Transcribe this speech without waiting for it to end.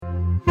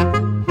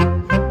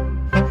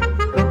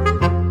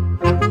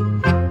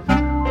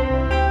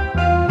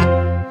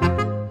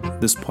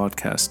This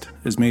podcast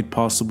is made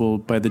possible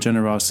by the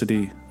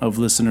generosity of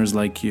listeners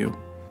like you.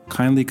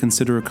 Kindly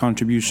consider a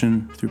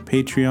contribution through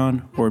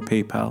Patreon or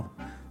PayPal.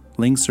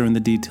 Links are in the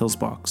details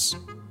box.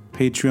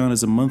 Patreon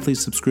is a monthly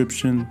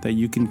subscription that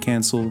you can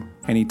cancel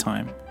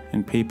anytime,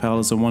 and PayPal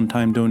is a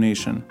one-time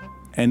donation.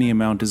 Any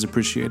amount is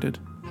appreciated.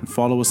 And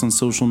follow us on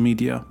social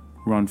media.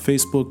 We're on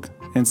Facebook,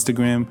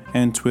 Instagram,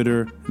 and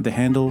Twitter, the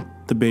handle,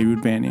 The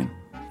Beirut Banyan.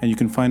 And you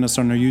can find us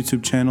on our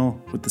YouTube channel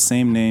with the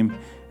same name,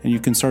 and you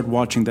can start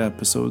watching the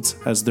episodes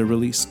as they're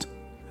released.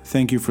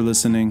 Thank you for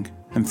listening,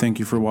 and thank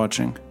you for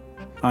watching.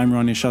 I'm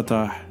Ronnie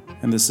Shatah,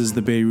 and this is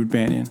the Beirut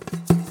Banyan.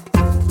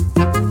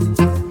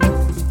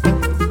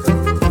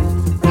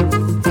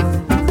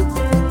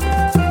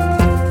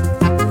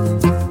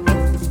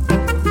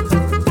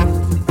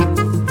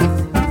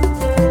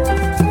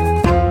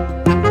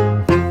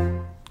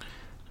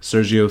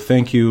 Sergio,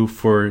 thank you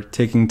for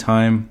taking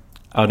time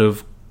out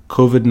of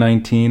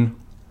COVID-19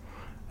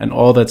 and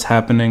all that's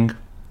happening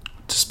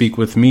to speak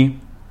with me.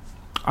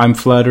 I'm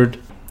flattered,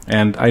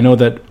 and I know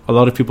that a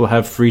lot of people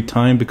have free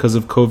time because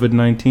of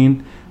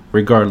COVID-19.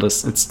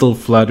 Regardless, it's still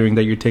flattering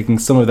that you're taking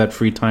some of that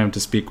free time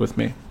to speak with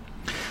me.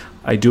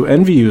 I do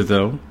envy you,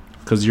 though,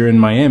 because you're in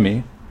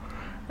Miami,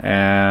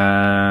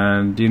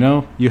 and,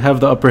 you have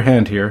the upper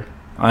hand here.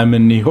 I'm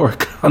in New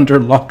York under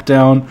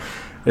lockdown.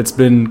 It's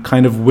been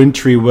kind of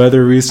wintry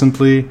weather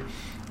recently.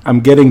 I'm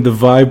getting the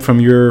vibe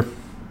from your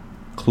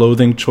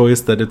clothing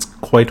choice that it's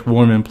quite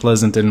warm and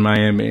pleasant in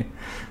Miami.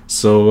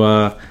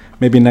 So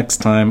maybe next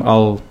time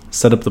I'll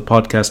set up the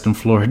podcast in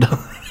Florida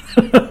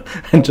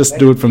and just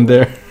do it from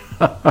there.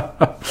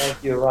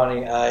 Thank you,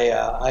 Ronnie.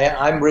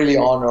 I'm really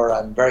honored.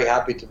 I'm very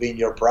happy to be in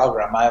your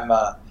program. I'm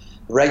a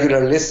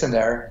regular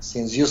listener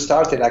since you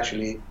started,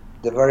 actually.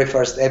 The very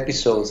first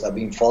episodes, I've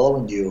been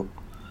following you.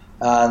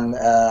 And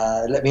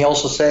let me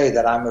also say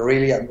that I'm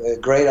a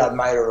great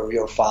admirer of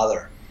your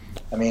father.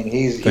 I mean,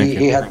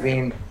 he has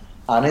been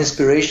an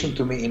inspiration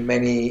to me in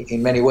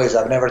many ways.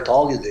 I've never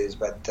told you this,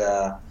 but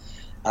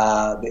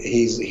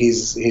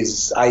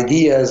his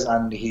ideas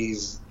and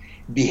his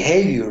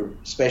behavior,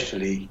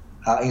 especially,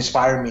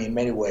 inspire me in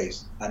many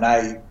ways. And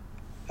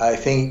I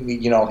think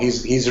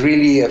he's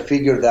really a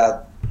figure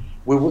that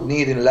we would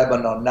need in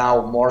Lebanon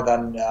now more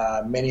than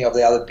many of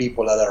the other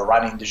people that are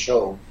running the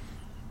show.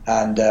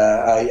 And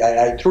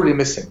I truly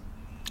miss him.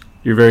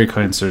 You're very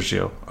kind,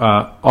 Sergio.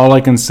 All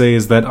I can say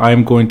is that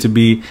I'm going to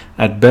be,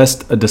 at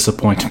best, a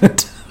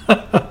disappointment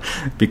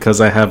because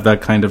I have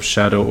that kind of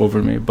shadow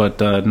over me. But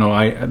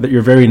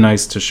you're very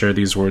nice to share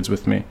these words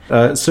with me.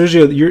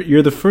 Sergio,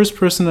 you're the first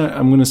person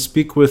I'm going to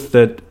speak with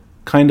that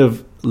kind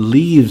of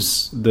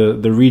leaves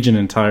the region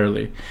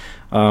entirely.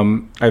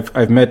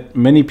 I've met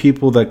many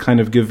people that kind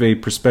of give a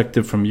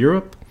perspective from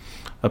Europe,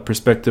 a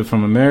perspective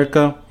from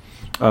America.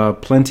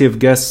 Plenty of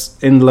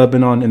guests in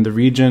Lebanon, in the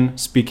region,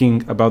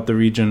 speaking about the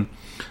region.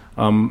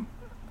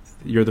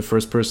 You're the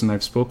first person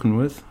I've spoken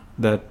with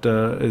that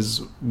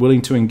is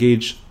willing to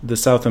engage the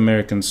South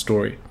American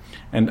story.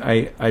 And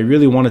I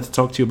really wanted to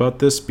talk to you about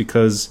this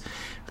because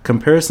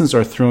comparisons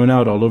are thrown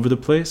out all over the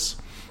place.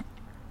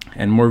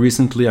 And more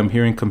recently, I'm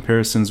hearing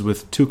comparisons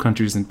with two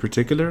countries in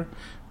particular,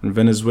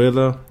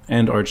 Venezuela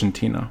and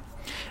Argentina.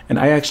 And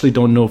I actually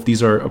don't know if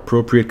these are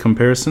appropriate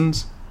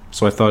comparisons.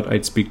 So I thought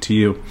I'd speak to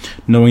you,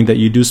 knowing that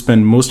you do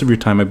spend most of your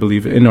time, I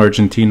believe, in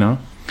Argentina.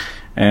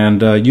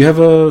 And you have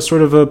a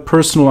sort of a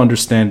personal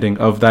understanding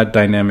of that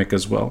dynamic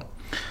as well.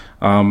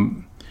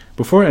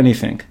 Before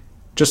anything,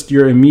 just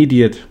your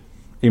immediate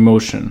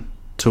emotion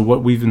to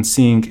what we've been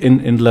seeing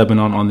in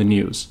Lebanon on the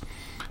news,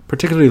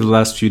 particularly the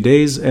last few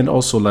days and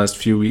also last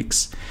few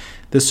weeks.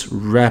 This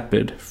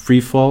rapid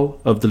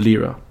freefall of the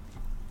lira.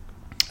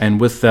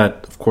 And with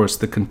that, of course,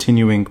 the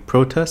continuing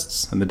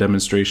protests and the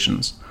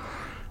demonstrations.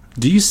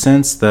 Do you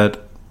sense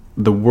that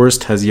the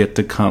worst has yet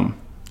to come?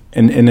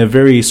 In a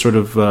very sort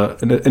of,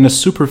 in a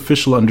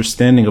superficial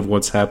understanding of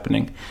what's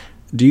happening,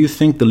 do you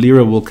think the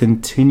lira will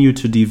continue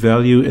to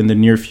devalue in the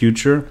near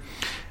future?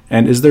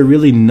 And is there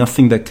really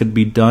nothing that could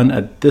be done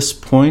at this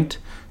point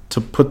to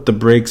put the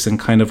brakes and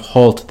kind of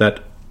halt that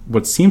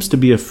what seems to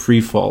be a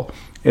free fall?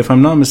 If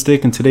I'm not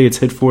mistaken, today it's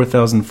hit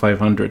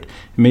 4,500. It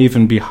may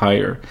even be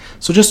higher.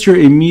 So just your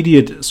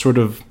immediate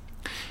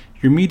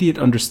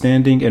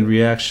understanding and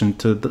reaction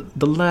to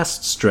the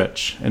last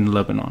stretch in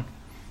Lebanon.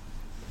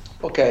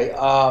 Okay.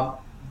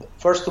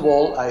 First of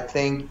all, I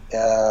think,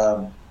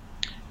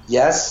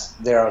 yes,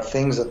 there are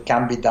things that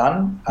can be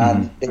done,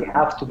 and they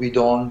have to be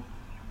done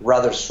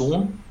rather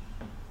soon.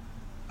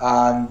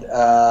 And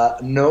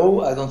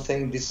no, I don't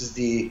think this is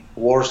the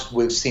worst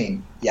we've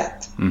seen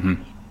yet.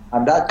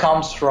 And that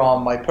comes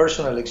from my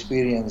personal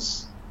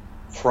experience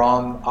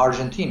from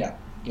Argentina,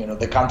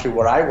 the country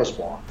where I was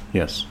born.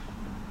 Yes.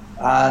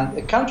 And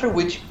a country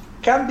which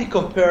can be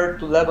compared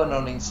to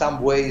Lebanon in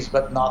some ways,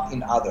 but not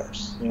in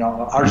others.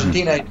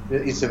 Argentina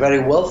is a very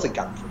wealthy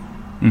country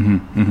in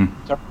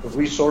terms of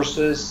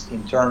resources,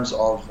 in terms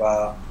of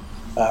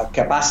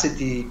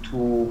capacity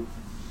to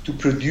to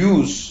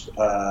produce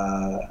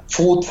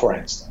food, for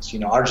instance.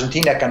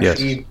 Argentina can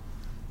feed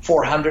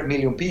 400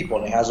 million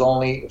people. It has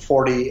only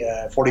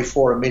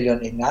 44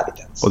 million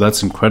inhabitants. Oh,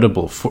 that's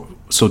incredible.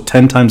 So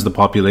 10 times the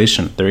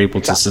population they're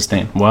able to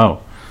sustain.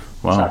 Wow.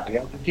 Exactly.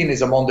 Argentina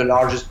is among the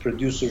largest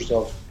producers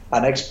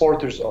and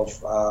exporters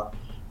of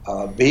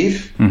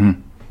beef,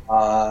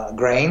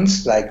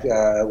 grains like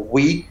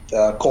wheat,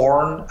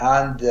 corn,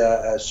 and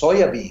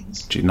soya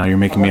beans. Gee, now you're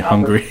making me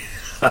hungry.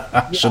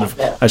 I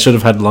should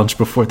have had lunch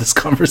before this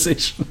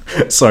conversation.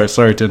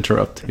 Sorry to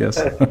interrupt.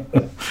 Yes.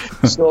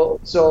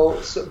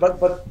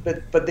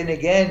 But then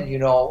again,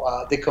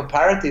 the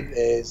comparative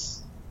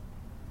is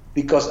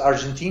because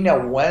Argentina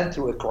went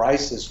through a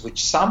crisis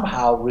which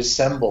somehow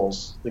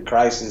resembles the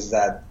crisis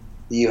that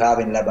you have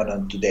in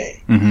Lebanon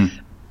today.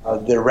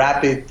 The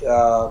rapid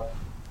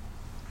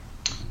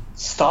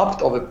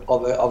stop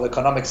of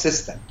economic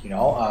system.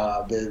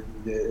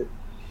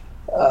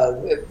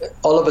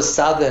 All of a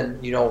sudden,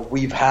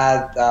 we've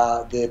had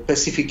the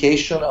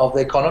pacification of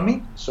the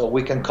economy, so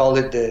we can call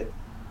it the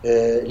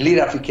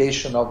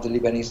lirification of the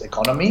Lebanese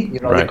economy.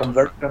 The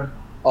conversion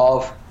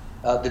of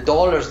the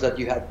dollars that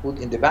you had put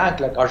in the bank,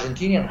 like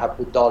Argentinians have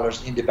put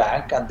dollars in the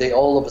bank, and they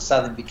all of a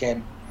sudden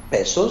became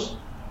pesos,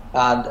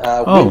 and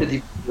with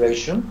the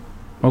devaluation.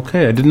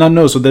 Okay, I did not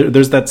know. So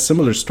there's that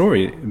similar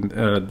story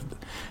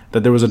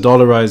that there was a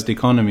dollarized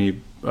economy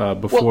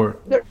before.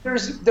 Well,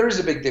 there is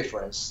a big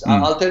difference.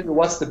 I'll tell you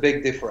what's the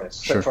big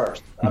difference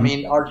first. I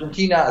mean,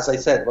 Argentina, as I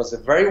said, was a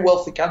very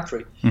wealthy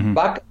country.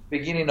 Back at the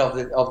beginning of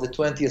the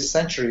 20th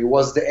century,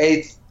 was the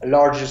 8th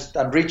largest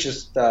and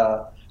richest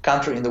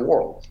country in the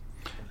world.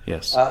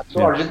 Yes.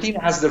 Argentina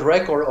has the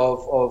record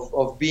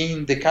of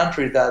being the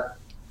country that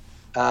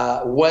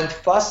went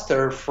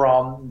faster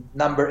from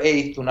number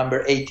 8 to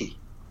number 80.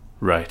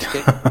 Right.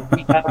 Okay?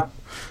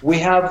 We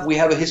have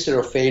a history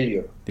of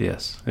failure.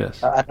 Yes.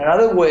 And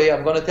another way,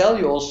 I'm going to tell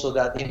you also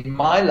that in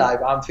my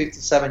life, I'm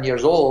 57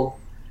 years old.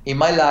 In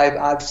my life,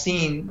 I've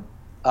seen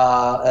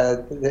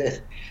the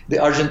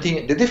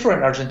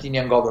different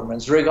Argentinian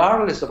governments,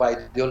 regardless of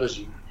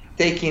ideology,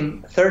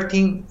 taking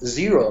 13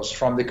 zeros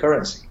from the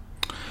currency,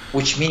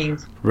 which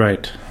means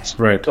right.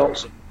 So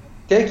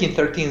taking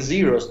 13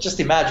 zeros. Just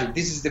imagine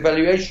this is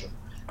devaluation,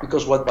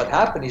 because what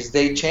happened is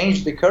they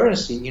changed the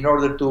currency in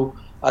order to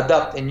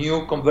adopt a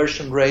new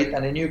conversion rate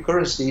and a new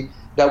currency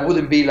that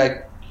wouldn't be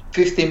like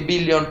 15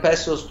 billion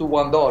pesos to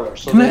 $1.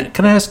 So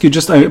can I ask you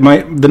just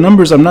the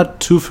numbers I'm not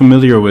too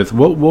familiar with.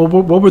 What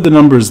were the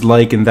numbers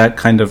like in that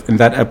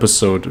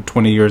episode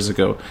 20 years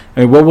ago?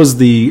 I mean, what was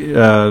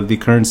the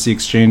currency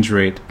exchange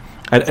rate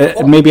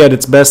maybe at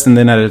its best and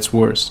then at its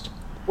worst?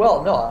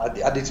 Well, no,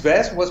 at its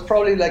best was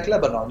probably like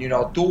Lebanon,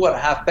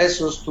 2.5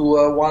 pesos to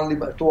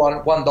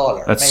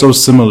 $1. That's maybe. So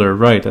similar,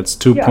 right? That's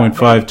 2.5,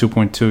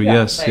 2.2.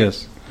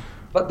 Yes.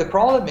 But the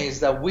problem is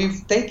that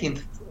we've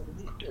taken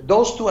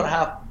those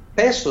 2.5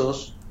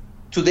 pesos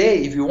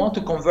today. If you want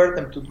to convert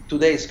them to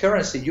today's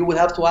currency, you would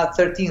have to add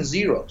 13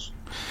 zeros.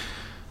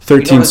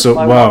 13. So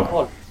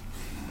wow.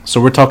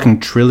 So we're talking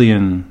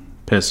trillion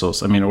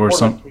pesos. I mean, or I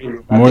think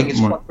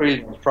it's 1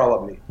 trillion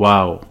probably.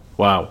 Wow.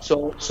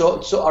 So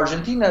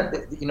Argentina,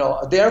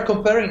 they are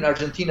comparing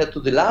Argentina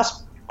to the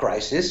last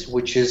crisis,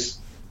 which is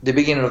the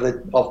beginning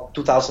of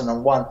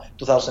 2001,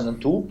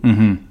 2002.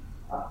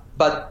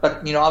 But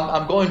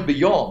I'm going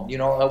beyond,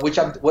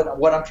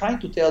 what I'm trying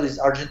to tell is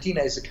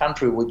Argentina is a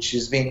country which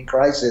has been in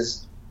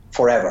crisis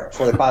forever,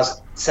 for the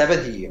past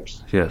 70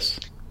 years. Yes.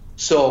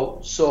 So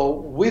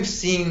we've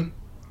seen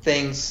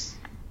things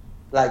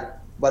like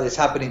what is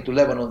happening to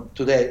Lebanon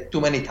today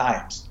too many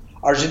times.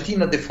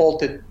 Argentina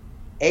defaulted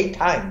 8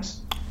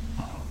 times.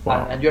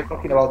 Wow. And you're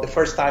talking about the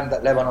first time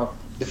that Lebanon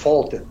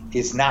defaulted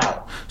is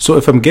now. So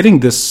if I'm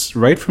getting this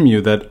right from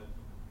you, that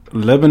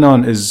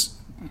Lebanon is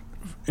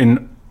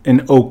in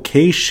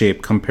okay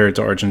shape compared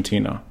to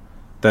Argentina.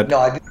 No,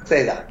 I didn't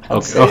say that.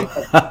 I'm saying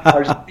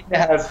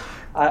that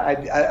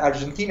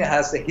Argentina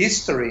has a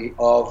history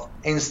of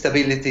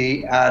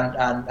instability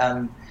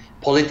and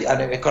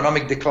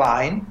economic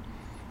decline,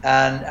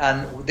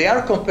 and they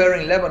are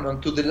comparing Lebanon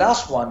to the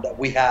last one that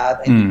we had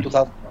in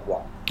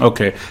 2001.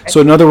 Okay, so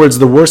in other words,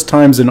 the worst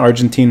times in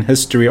Argentine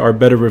history are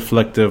better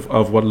reflective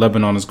of what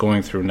Lebanon is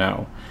going through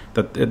now.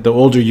 That the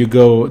older you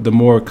go, the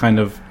more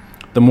the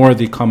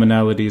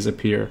commonalities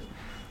appear.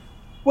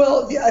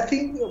 Well, I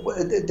think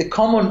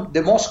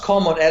the most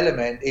common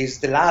element is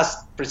the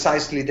last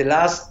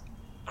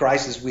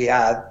crisis we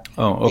had.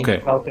 Oh, okay.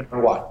 In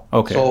 2001.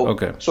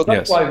 Okay. So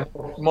that's why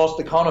most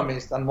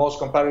economists and most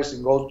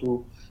comparison go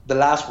to the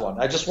last one.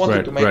 I just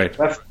wanted to make a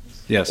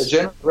reference, a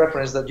general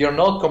reference that you're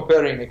not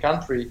comparing a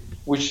country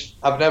which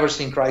have never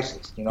seen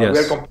crisis. We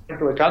are comparing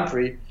to a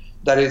country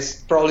that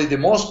is probably the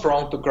most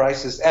prone to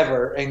crisis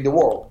ever in the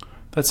world.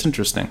 That's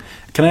interesting.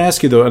 Can I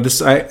ask you though?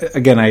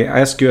 I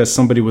ask you as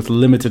somebody with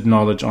limited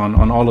knowledge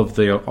on all of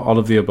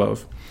the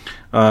above.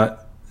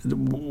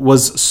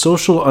 Was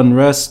social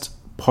unrest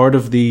part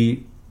of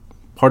the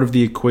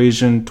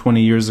equation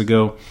 20 years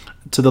ago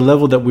to the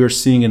level that we're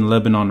seeing in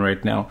Lebanon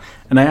right now?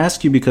 And I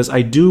ask you because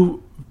I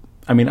do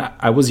I mean,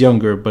 I was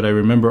younger, but I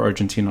remember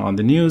Argentina on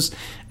the news,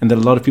 and that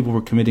a lot of people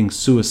were committing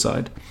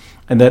suicide.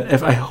 And that,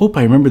 if I hope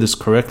I remember this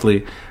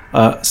correctly,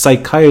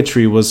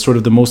 psychiatry was sort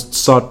of the most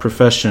sought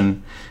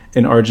profession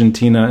in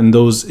Argentina in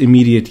those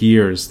immediate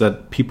years.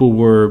 That people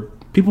were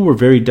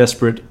very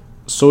desperate,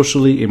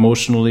 socially,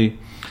 emotionally,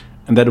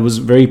 and that it was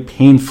very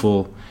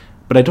painful.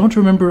 But I don't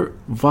remember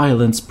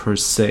violence per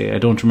se. I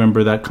don't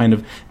remember that kind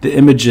of the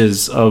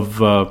images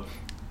of.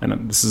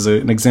 And this is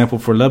an example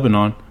for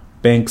Lebanon.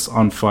 Banks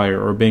on fire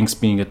or banks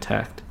being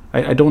attacked.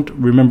 I don't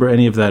remember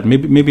any of that.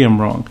 Maybe I'm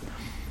wrong.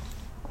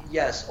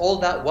 Yes, all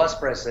that was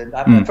present.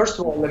 First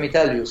of all, let me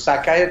tell you,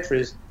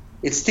 psychiatrists,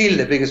 it's still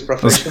the biggest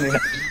profession in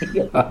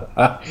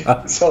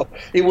Argentina. So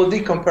it will be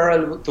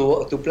comparable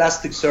to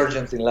plastic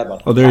surgeons in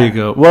Lebanon. Oh, there you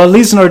go. Well, at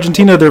least in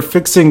Argentina, they're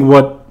fixing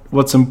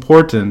what's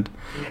important.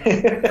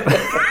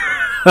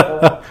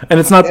 And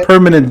it's not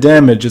permanent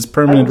damage, it's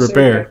permanent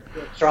repair.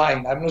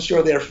 Trying. I'm not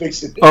sure they're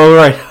fixing it. Oh,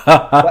 right.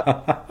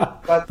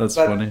 That's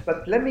funny.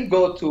 But let me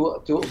go to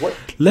what.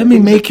 Let me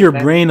make your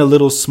brain a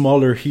little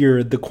smaller here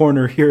at the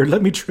corner here.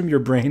 Let me trim your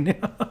brain.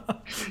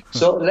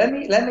 So let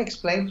me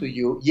explain to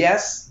you.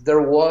 Yes,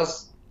 there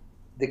was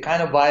the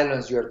kind of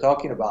violence you're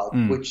talking about,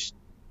 which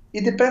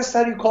it depends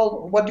how you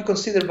what you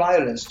consider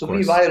violence. To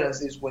me,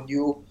 violence is when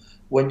you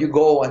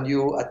go and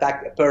you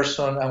attack a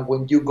person, and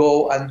when you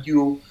go and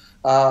you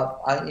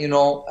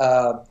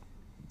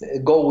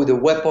go with a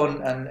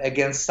weapon and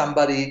against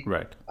somebody.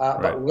 Right.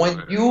 But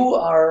when you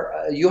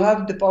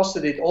have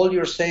deposited all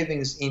your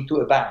savings into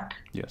a bank.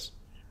 Yes.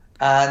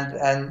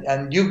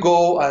 And you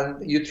go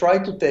and you try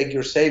to take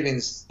your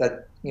savings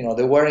that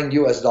they were in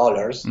US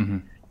dollars,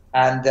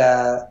 and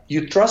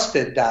you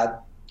trusted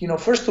that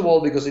first of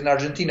all, because in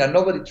Argentina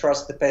nobody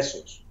trusts the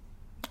pesos,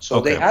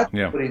 so they had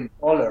to put in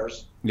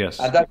dollars. Yes.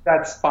 And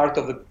that's part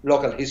of the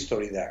local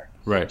history there.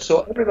 Right.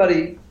 So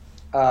everybody.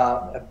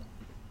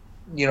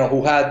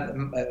 Who had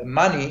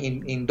money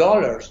in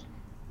dollars,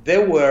 they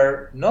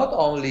were not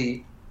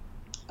only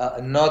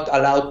not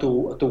allowed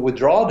to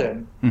withdraw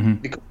them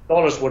because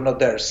dollars were not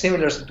there.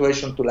 Similar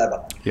situation to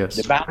Lebanon. Yes.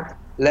 The bank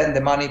lent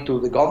the money to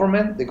the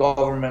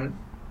government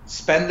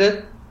spent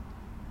it,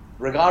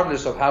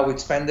 regardless of how it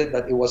spent it,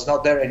 that it was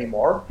not there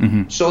anymore.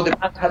 So the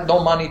bank had no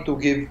money to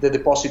give the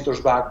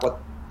depositors back what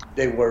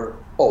they were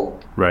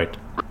owed. Right.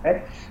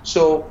 Okay?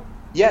 So,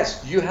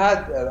 yes, you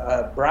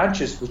had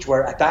branches which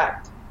were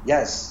attacked.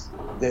 Yes,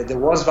 there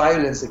was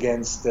violence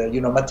against,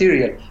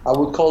 material. I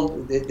would call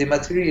the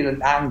material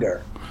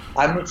anger.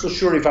 I'm not so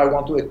sure if I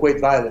want to equate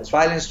violence.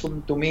 Violence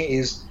to me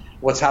is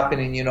what's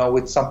happening,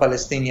 with some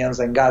Palestinians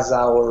in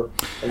Gaza, or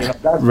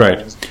that's right.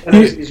 Violence.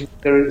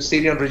 The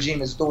Syrian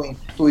regime is doing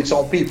to its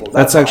own people.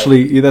 That's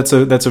actually that's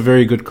a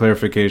very good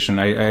clarification.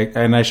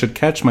 I should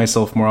catch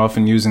myself more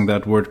often using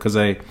that word, because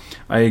I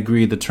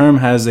agree. The term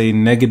has a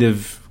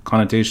negative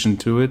connotation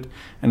to it,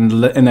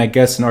 and I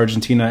guess in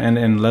Argentina and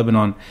in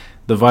Lebanon,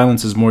 the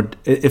violence is more,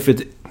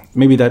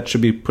 maybe that should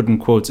be put in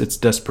quotes, it's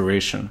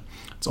desperation.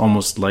 It's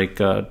almost like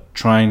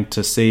trying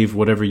to save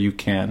whatever you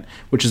can,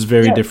 which is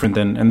very different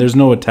than, and there's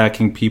no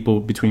attacking people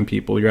between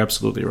people. You're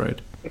absolutely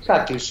right.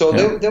 Exactly. So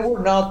they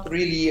were not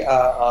really,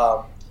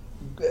 and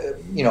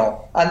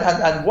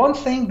one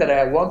thing that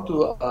I want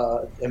to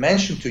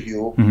mention to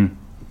you,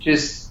 which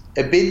is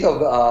a bit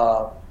of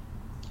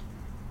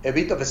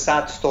a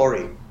sad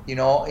story.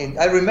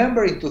 I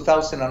remember in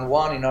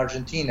 2001 in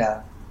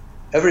Argentina,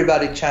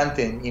 everybody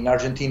chanting in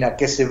Argentina,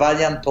 "Que se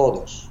vayan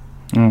todos,"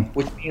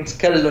 which means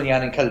 "Kellon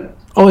yani kellon."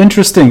 Oh,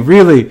 interesting.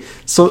 Really?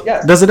 So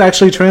does it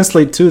actually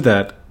translate to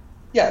that?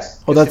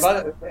 Yes.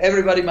 Oh,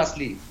 everybody must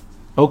leave.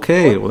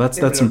 Okay. Well,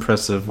 that's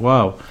impressive.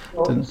 Wow.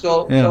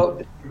 So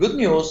the good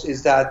news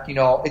is that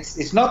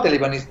it's not the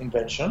Lebanese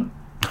invention.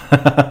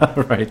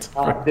 Right.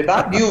 The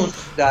bad news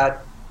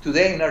that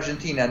today in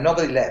Argentina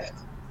nobody left.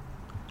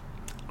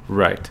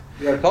 Right.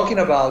 We are talking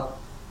about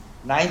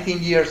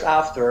 19 years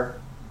after.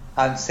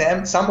 And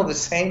some of the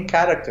same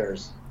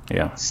characters,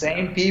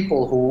 same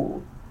people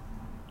who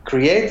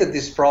created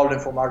this problem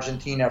from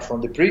Argentina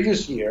from the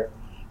previous year,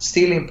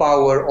 still in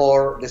power,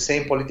 or the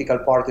same political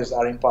parties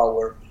are in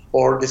power,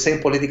 or the same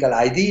political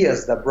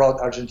ideas that brought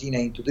Argentina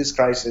into this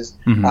crisis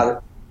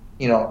are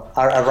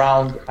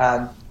around,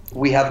 and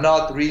we have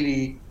not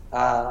really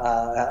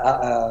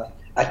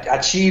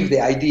achieve the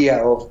idea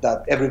of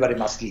that everybody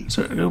must leave.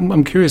 So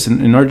I'm curious,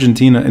 in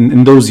Argentina,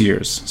 in those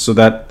years, so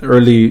that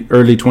early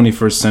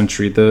 21st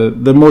century,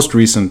 the most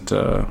recent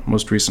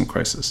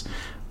crisis,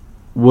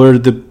 were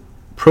the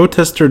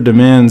protester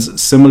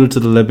demands similar to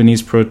the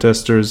Lebanese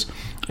protesters,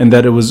 and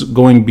that it was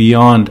going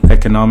beyond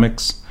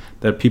economics,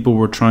 that people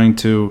were trying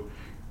to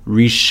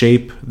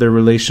reshape their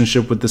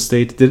relationship with the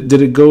state?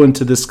 Did it go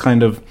into this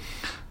kind of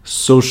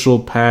social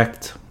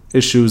pact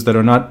issues that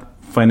are not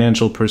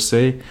financial per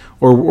se,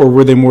 or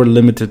were they more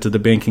limited to the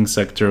banking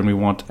sector and we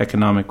want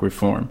economic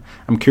reform?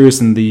 I'm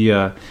curious in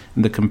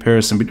the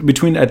comparison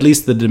between at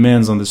least the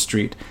demands on the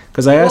street,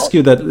 because I ask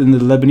you that in the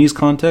Lebanese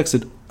context,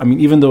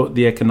 even though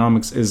the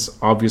economics is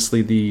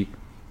obviously the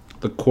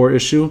core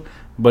issue,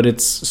 but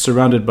it's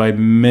surrounded by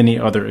many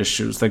other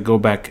issues that go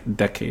back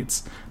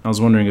decades. I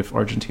was wondering if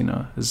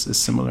Argentina is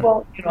similar.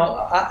 Well,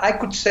 I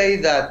could say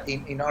that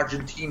in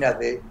Argentina,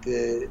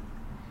 the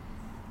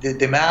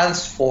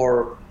demands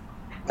for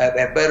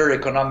a better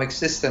economic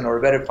system or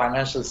a better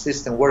financial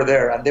system were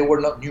there, and they were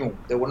not new.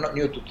 They were not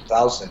new to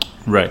 2000.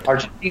 Right.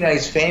 Argentina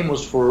is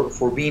famous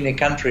for being a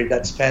country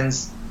that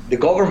the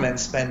government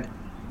spend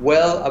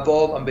well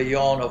above and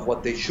beyond of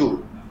what they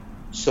should.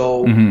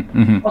 So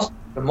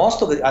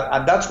most of it,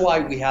 and that's why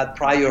we had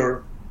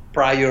prior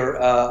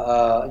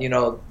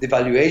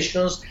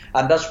devaluations,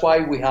 and that's why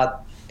we had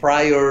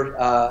prior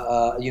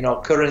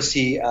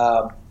currency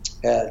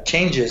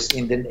changes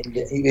in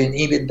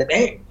even the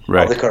name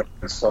of the currency.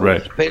 So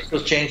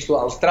pesos changed to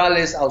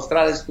australes,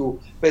 australes to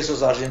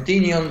pesos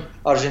Argentinian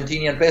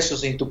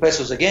pesos into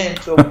pesos again.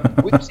 So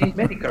we've seen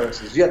many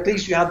currencies. At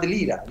least you have the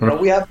lira.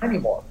 We have many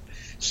more.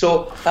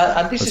 So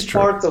and this is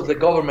part of the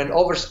government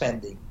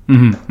overspending,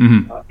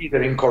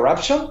 either in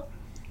corruption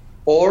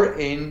or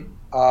in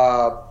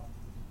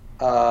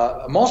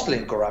mostly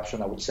in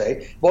corruption, I would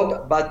say,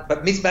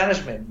 but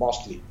mismanagement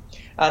mostly.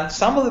 And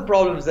some of the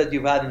problems that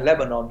you've had in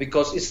Lebanon,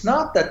 because it's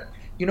not that,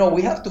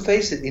 we have to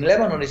face it, in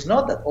Lebanon, it's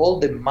not that all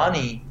the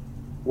money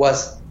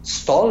was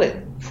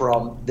stolen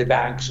from the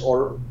banks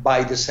or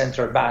by the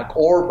central bank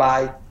or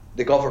by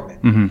the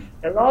government.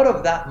 A lot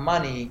of that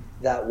money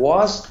that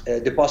was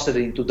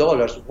deposited into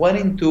dollars went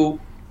into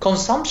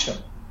consumption.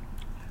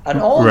 And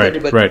all the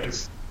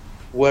Lebanese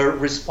were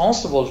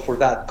responsible for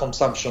that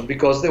consumption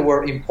because they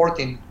were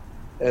importing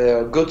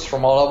goods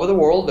from all over the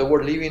world. They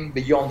were living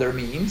beyond their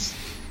means,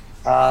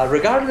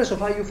 regardless of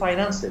how you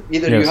finance it.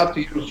 Either you have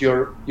to use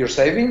your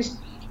savings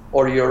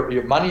or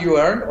your money you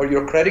earn or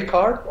your credit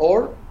card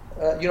or,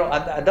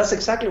 and that's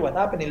exactly what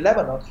happened in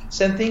Lebanon.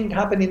 Same thing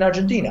happened in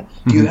Argentina.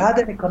 You had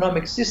an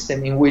economic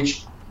system in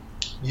which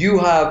you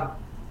have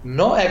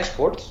no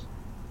exports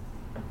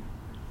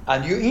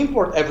and you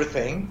import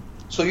everything,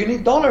 so you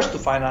need dollars to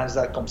finance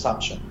that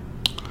consumption.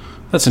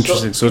 That's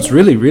interesting. So it's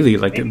really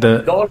like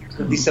the dollars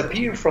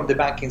disappear from the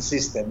banking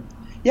system.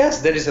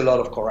 Yes, there is a lot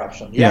of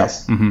corruption.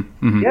 Yes,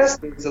 yes,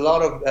 there is a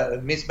lot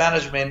of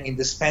mismanagement in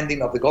the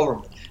spending of the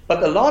government.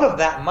 But a lot of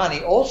that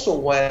money also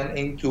went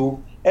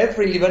into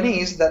every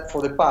Lebanese that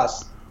for the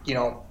past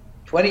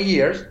 20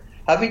 years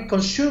have been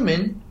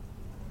consuming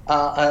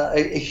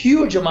a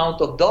huge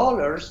amount of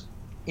dollars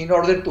in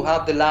order to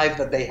have the life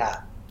that they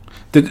have.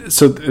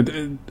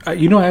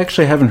 I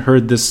actually haven't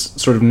heard this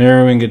sort of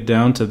narrowing it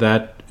down to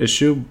that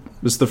issue.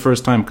 This is the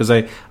first time, because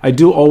I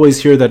do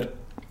always hear that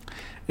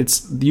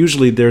it's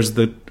usually there's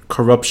the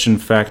corruption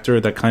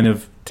factor that kind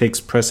of takes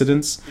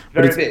precedence.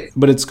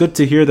 But it's good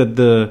to hear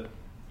that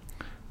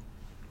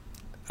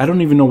I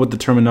don't even know what the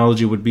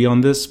terminology would be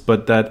on this,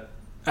 but that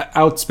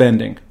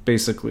outspending,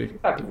 basically.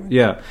 Exactly.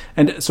 Yeah.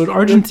 And so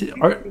Argentina...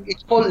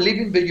 It's called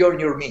living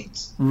beyond your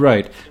means.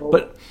 Right.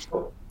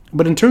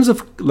 But in terms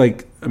of,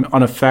 like,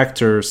 on a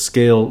factor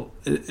scale,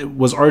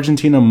 was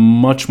Argentina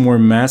much more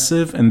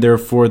massive and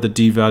therefore the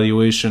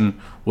devaluation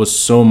was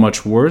so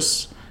much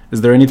worse?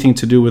 Is there anything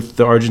to do with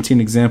the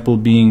Argentine example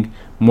being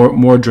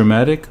more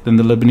dramatic than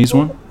the Lebanese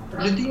one?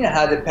 Argentina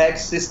had a peg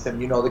system.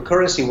 The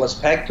currency was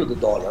pegged to the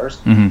dollars.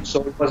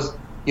 So it was,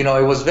 it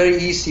was very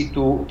easy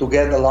to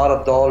get a lot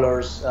of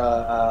dollars,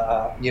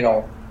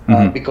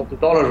 because the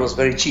dollar was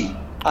very cheap,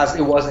 as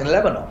it was in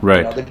Lebanon.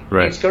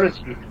 The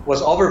currency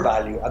was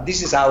overvalued, and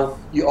this is how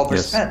you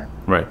overspend.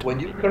 Right. When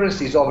your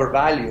currency is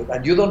overvalued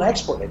and you don't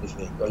export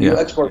anything, or you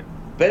export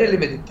very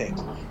limited things.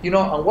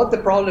 And what the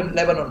problem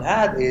Lebanon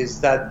had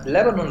is that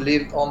Lebanon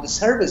lived on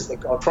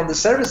from the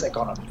service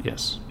economy.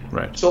 Yes,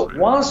 right. So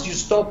once you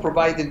stop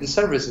providing the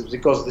services,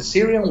 because the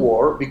Syrian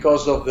war,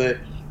 because of the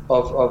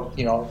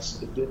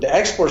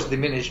exports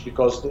diminished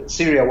because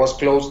Syria was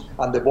closed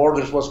and the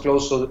borders was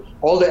closed, so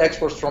all the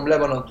exports from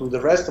Lebanon to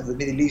the rest of the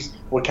Middle East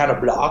were kind of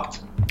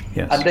blocked.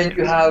 Yes. And then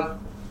you have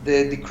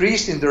the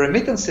decrease in the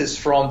remittances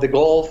from the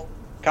Gulf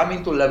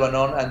coming to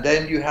Lebanon, and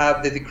then you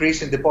have the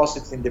decrease in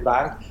deposits in the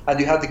bank, and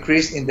you have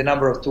decrease in the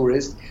number of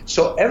tourists.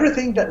 So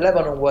everything that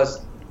Lebanon was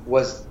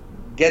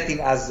getting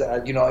as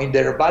in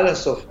their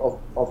balance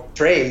of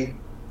trade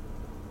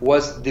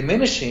was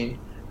diminishing.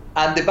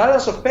 And the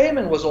balance of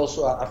payment was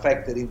also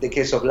affected in the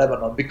case of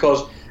Lebanon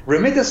because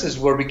remittances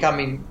were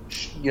becoming,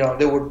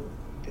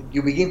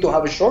 you begin to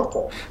have a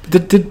shortfall.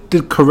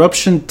 Did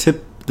corruption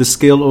tip the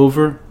scale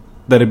over,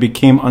 that it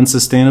became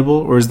unsustainable,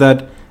 or is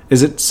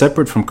it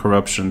separate from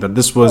corruption, that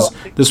this was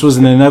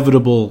an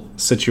inevitable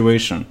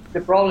situation?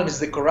 The problem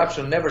is the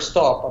corruption never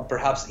stopped and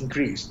perhaps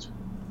increased.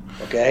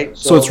 Okay,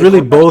 so it's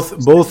really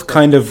both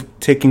kind of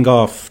taking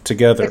off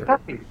together.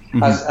 Exactly.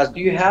 As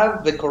you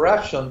have the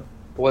corruption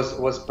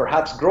was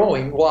perhaps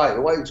growing. Why?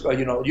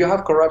 You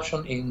have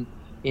corruption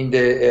in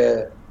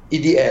the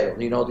EDL.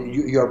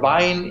 You're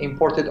buying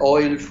imported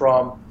oil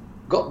from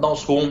God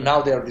knows whom.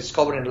 Now they are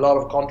discovering a lot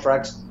of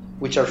contracts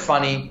which are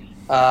funny.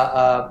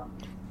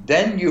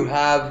 Then you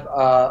have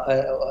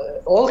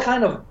all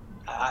kind of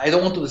I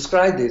don't want to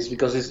describe this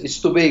because it's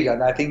too big,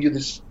 and I think you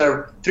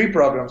deserve 3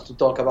 programs to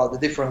talk about the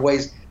different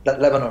ways that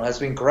Lebanon has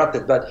been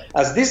corrupted. But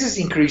as this is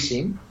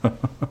increasing,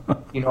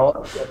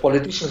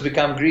 politicians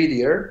become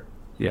greedier,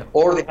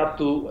 or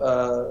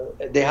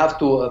they have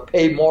to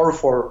pay more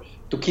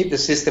to keep the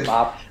system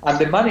up, and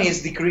the money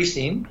is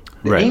decreasing.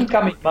 The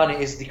incoming money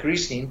is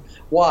decreasing.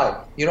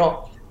 Why?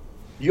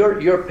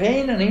 You're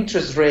paying an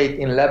interest rate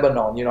in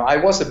Lebanon. I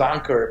was a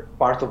banker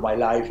part of my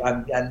life,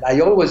 and I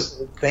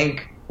always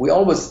think we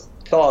always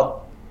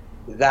thought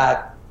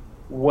that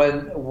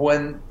when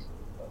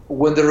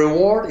the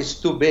reward is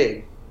too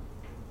big,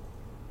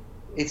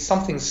 it's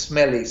something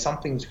smelly,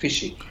 something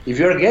fishy. If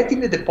you're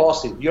getting a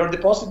deposit, you're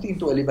depositing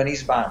to a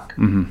Lebanese bank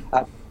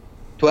at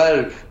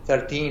 12,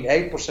 13,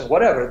 8%,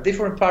 whatever.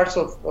 Different parts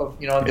of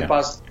the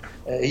past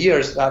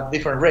years have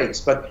different rates,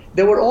 but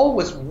they were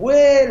always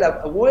well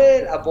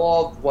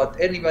above what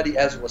anybody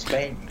else was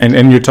paying.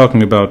 And you're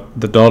talking about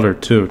the dollar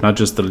too, not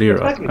just the lira.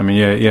 Exactly. I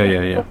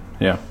mean,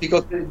 yeah.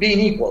 Because being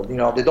equal,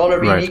 the dollar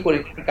being equal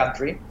in every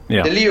country,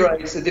 the lira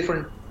is a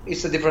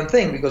different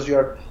thing because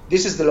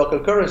this is the local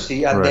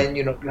currency, and then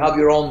you have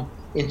your own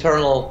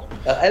internal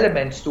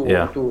elements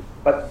to.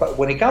 But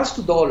when it comes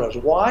to dollars,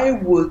 why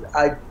would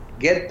I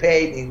get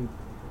paid in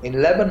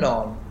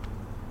Lebanon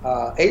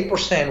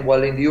 8%,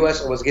 while in the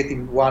US I was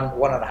getting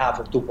 1.5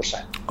 or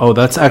 2%? Oh,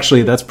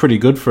 that's pretty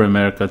good for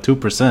America.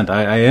 2%.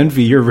 I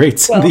envy your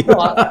rates. Well, no,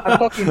 I'm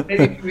talking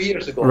maybe a few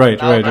years ago. Right.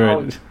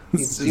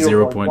 It's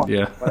 0 point.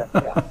 Yeah.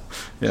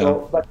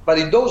 So, but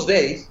in those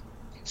days,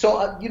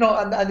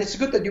 and it's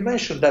good that you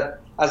mentioned that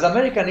as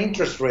American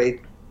interest rate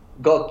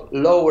got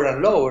lower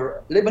and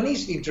lower,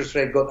 Lebanese interest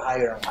rate got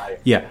higher and higher.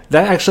 Yeah,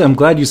 I'm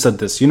glad you said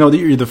this.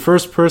 You're the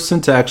first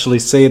person to actually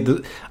say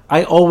it.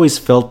 I always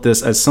felt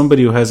this as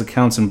somebody who has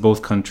accounts in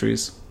both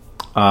countries.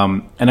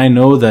 And I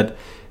know that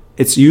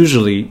it's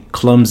usually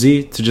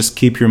clumsy to just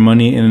keep your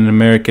money in an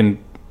American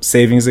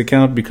savings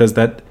account because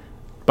that,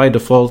 by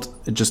default,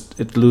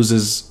 it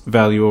loses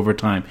value over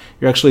time.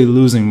 You're actually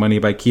losing money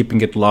by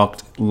keeping it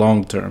locked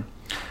long term.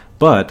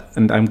 But,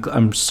 and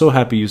I'm so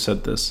happy you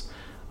said this,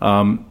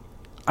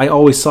 I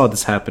always saw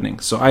this happening.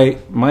 So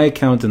my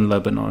account in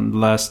Lebanon, the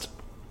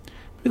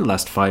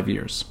last 5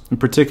 years, in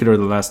particular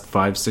the last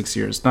 5-6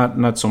 years,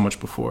 not so much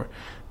before,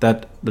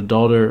 that the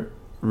dollar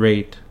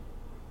rate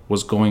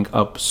was going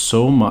up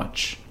so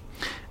much,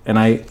 and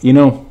I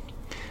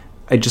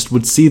just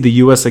would see the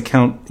U.S.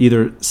 account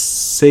either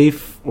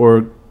safe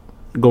or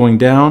going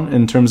down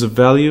in terms of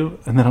value,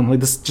 and then I'm like,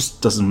 this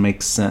just doesn't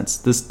make sense.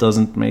 This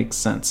doesn't make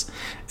sense,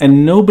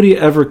 and nobody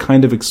ever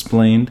kind of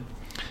explained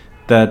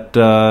that.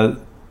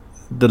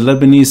 The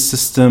Lebanese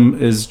system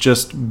is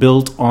just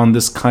built on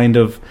this kind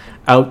of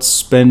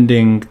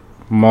outspending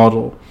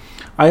model.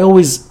 I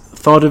always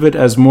thought of it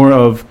as more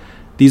of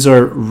these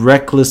are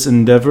reckless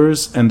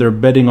endeavors and they're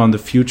betting on the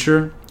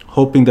future,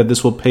 hoping that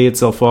this will pay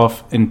itself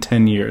off in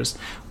 10 years,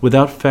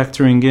 without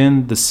factoring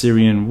in the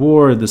Syrian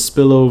war, the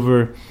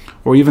spillover,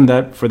 or even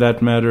that, for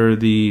that matter,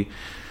 the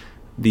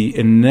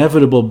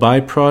inevitable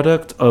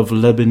byproduct of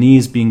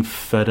Lebanese being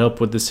fed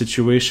up with the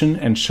situation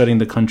and shutting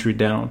the country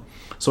down.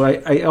 So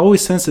I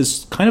always sense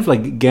it's kind of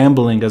like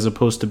gambling as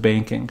opposed to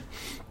banking.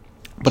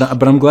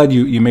 But I'm glad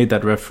you made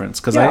that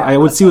reference, because I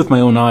would see with my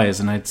own eyes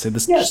and I'd say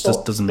this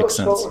just doesn't make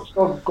sense.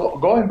 So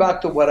going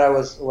back to what I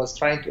was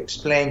trying to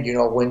explain,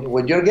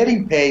 when you're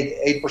getting paid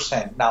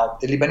 8%, now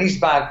the Lebanese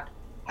bank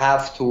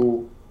have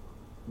to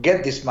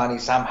get this money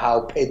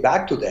somehow paid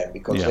back to them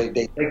because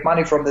they take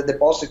money from the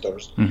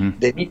depositors. Mm-hmm.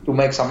 They need to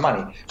make some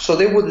money. So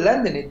they would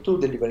lend it to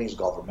the Lebanese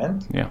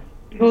government. Yeah.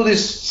 Do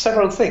this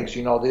several things,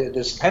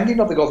 the spending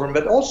of the government,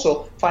 but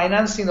also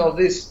financing of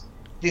this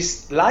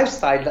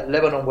lifestyle that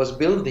Lebanon was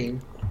building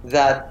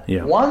that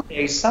one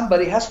day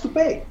somebody has to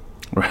pay.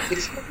 Right.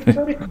 It's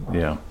very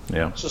yeah.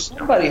 So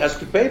somebody has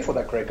to pay for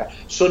that credit card.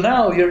 So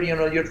now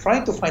you're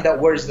trying to find out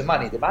where is the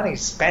money. The money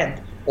is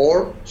spent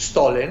or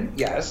stolen,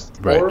 yes,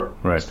 or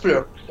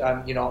splurged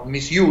and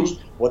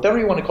misused, whatever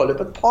you want to call it.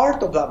 But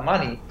part of that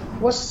money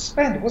was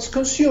spent, was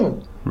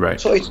consumed. Right.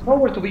 So it's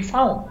nowhere to be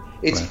found.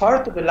 It's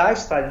part of the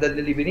lifestyle that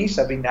the Lebanese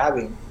have been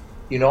having,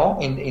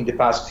 in the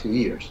past few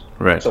years.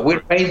 Right. So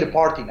we're paying the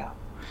party now.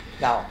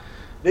 Now,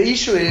 the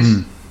issue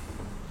is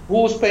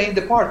who's paying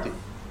the party?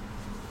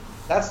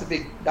 That's the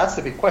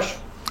big question.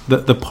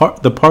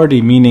 The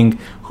party meaning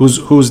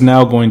who's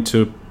now going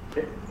to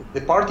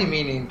the party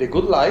meaning the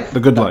good life. The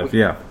good life,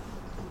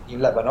 in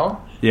Lebanon.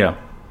 Yeah.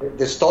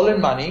 The stolen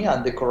money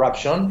and the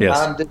corruption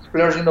and the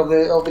splurging of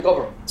the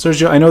government.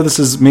 Sergio, I know this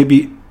is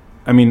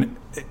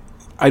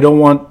I don't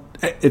want.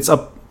 It's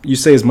up. You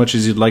say as much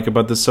as you'd like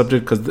about this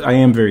subject because I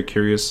am very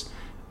curious,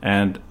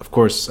 and of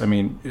course,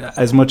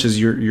 as much as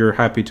you're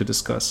happy to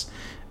discuss.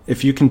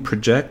 If you can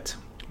project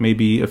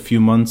maybe a few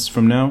months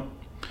from now,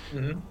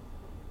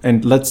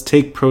 and let's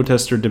take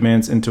protester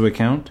demands into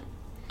account,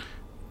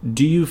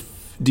 do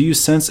you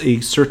sense a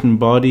certain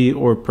body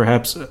or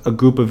perhaps a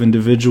group of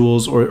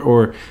individuals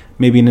or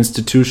maybe an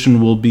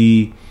institution will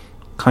be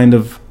kind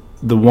of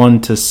the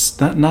one to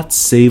not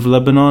save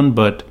Lebanon,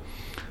 but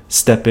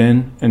step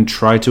in and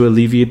try to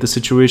alleviate the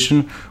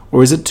situation,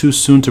 or is it too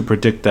soon to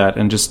predict that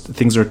and just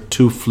things are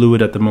too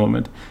fluid at the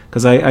moment?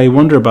 Because I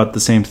wonder about the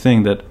same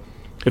thing, that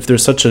if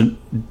there's such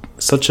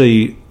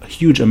a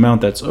huge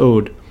amount that's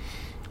owed,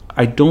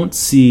 I don't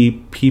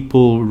see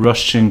people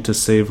rushing to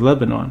save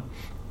Lebanon.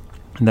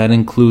 And that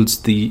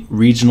includes the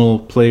regional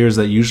players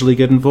that usually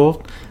get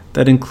involved.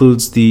 That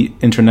includes the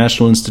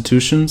international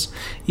institutions.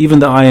 Even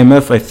the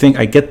IMF,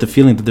 I get the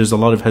feeling that there's a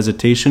lot of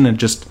hesitation and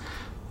just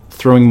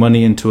throwing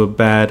money into a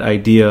bad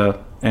idea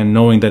and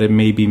knowing that it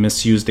may be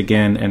misused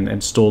again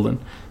and stolen.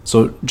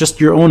 So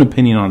just your own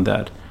opinion on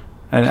that.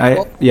 And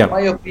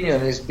my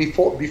opinion is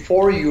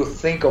before you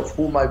think of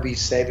who might be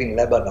saving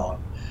Lebanon,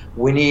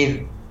 we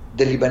need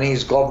the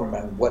Lebanese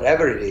government,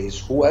 whatever it is,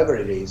 whoever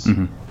it is,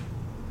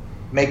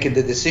 making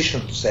the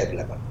decision to save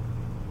Lebanon.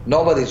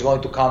 Nobody's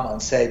going to come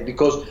and say,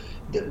 because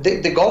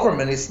the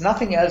government is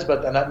nothing else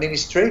but an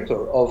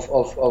administrator of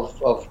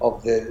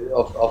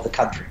the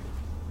country.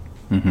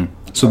 Mm-hmm.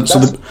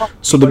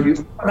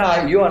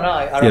 You and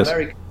I are yes.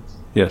 Americans.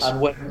 Yes.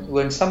 And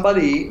when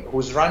somebody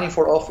who's running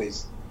for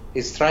office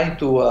is trying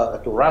to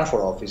run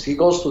for office, he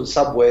goes to the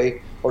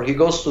subway or he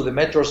goes to the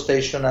metro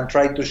station and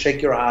try to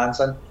shake your hands,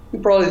 and you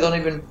probably don't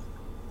even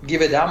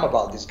give a damn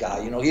about this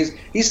guy.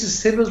 He's a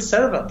civil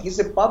servant. He's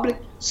a public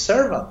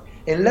servant.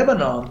 In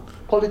Lebanon,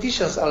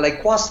 politicians are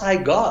like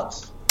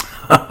quasi-gods.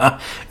 But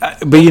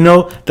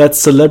that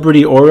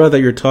celebrity aura that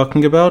you're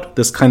talking about,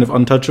 this kind of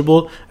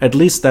untouchable, at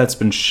least that's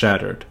been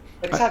shattered.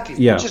 Exactly,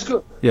 which is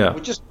good. Yeah.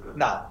 Which is good.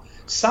 Now,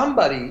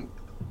 somebody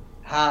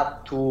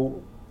had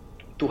to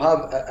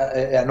have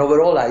an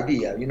overall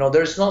idea.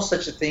 There's no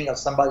such a thing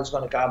as somebody's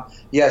going to come,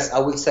 yes, I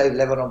will save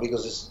Lebanon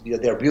because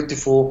they're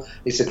beautiful,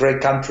 it's a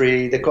great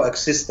country, the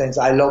coexistence,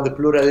 I love the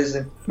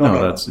pluralism.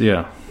 No.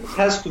 Yeah. It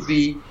has to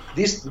be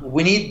this.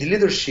 We need the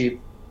leadership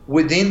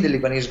within the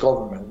Lebanese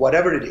government,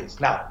 whatever it is.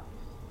 Now,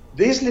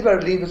 this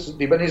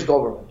Lebanese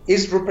government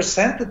is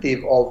representative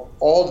of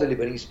all the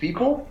Lebanese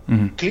people?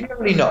 Mm-hmm.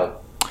 Clearly no.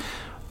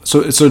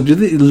 So it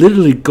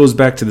literally goes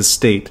back to the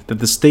state, that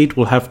the state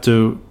will have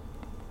to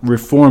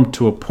reform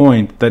to a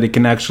point that it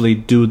can actually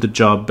do the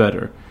job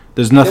better.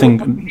 There's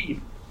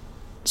nothing...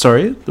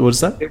 Sorry, what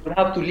is that? They will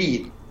have to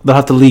lead. They'll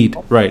have to lead,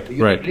 right.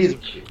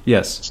 Leadership.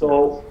 Yes.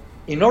 So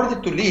in order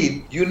to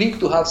lead, you need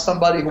to have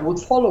somebody who would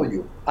follow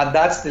you, and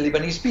that's the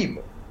Lebanese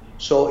people.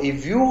 So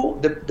if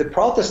the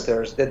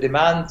protesters, the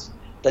demands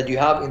that you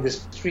have in the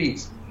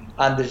streets,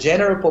 and the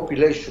general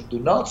population do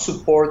not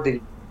support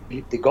the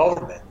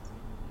government,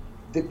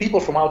 the people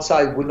from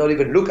outside will not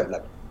even look at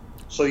Lebanon.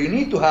 So you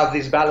need to have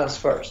this balance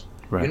first.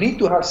 Right. You need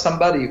to have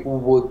somebody who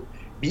would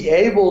be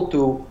able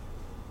to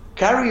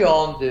carry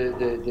on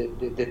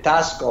the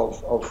task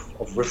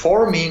of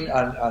reforming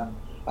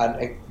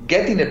and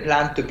getting a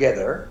plan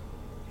together,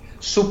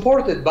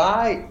 supported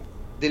by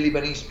the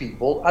Lebanese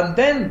people, and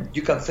then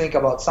you can think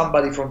about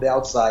somebody from the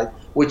outside,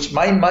 which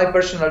my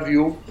personal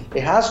view,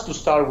 it has to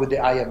start with the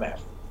IMF.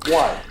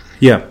 Why?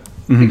 Yeah.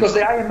 Mm-hmm. Because the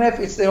IMF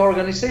is the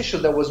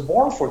organization that was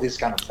born for this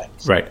kind of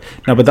things. Right.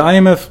 Now, but the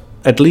IMF,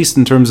 at least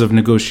in terms of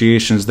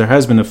negotiations, there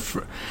has been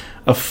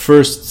a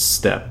first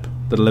step.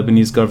 The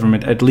Lebanese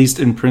government, at least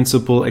in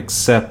principle,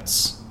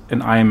 accepts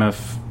an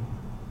IMF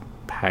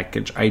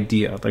package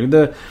idea. Like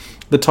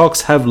the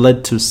talks have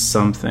led to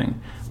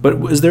something. But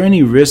is there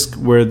any risk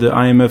where the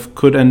IMF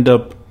could end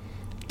up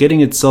getting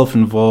itself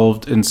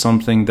involved in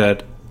something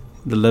that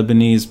the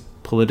Lebanese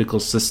political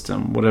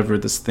system, whatever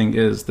this thing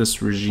is,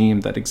 this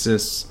regime that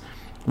exists,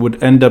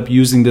 would end up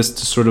using this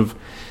to sort of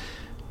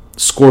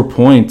score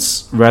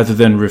points rather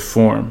than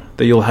reform?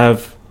 That you'll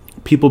have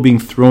people being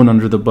thrown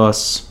under the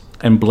bus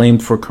and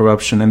blamed for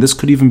corruption. And this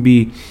could even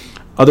be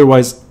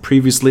otherwise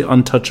previously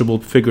untouchable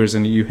figures.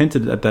 And you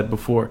hinted at that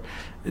before.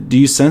 Do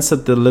you sense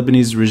that the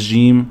Lebanese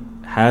regime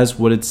has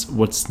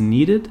what's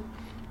needed?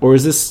 Or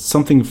is this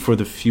something for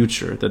the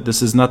future, that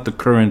this is not the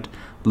current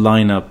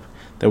lineup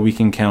that we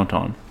can count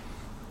on?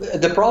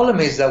 The problem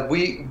is that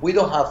we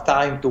don't have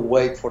time to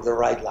wait for the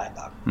right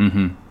lineup.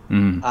 Mm-hmm.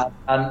 Mm-hmm.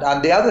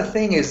 And the other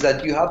thing is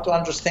that you have to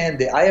understand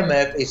the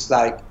IMF is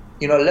like,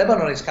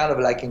 Lebanon is kind of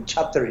like in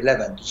Chapter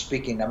 11, to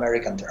speak in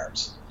American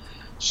terms.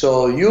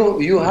 So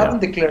you haven't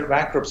declared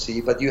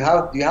bankruptcy, but you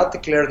have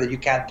declared that you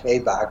can't pay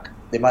back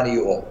the money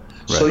you owe.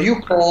 Right. So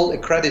you call a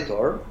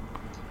creditor,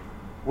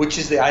 which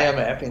is the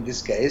IMF in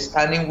this case,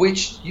 and in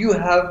which you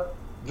have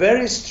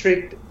very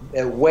strict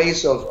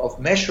ways of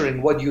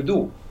measuring what you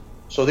do.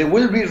 So they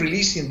will be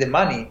releasing the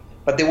money,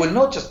 but they will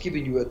not just give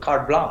you a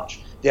carte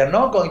blanche. They are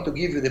not going to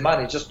give you the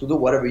money just to do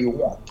whatever you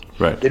want.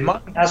 Right. The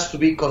money has to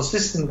be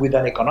consistent with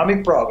an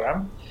economic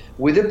program,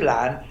 with a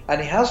plan, and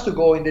it has to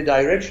go in the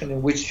direction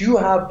in which you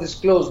have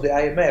disclosed the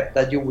IMF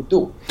that you would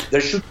do.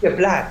 There should be a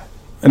plan.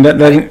 And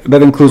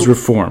that includes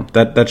reform.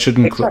 That should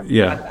include,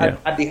 exactly.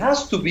 And it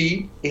has to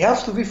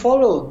be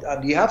followed,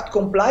 and you have to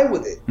comply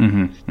with it.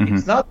 Mm-hmm, mm-hmm.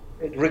 It's not,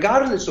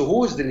 regardless of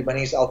who is the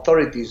Lebanese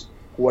authorities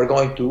who are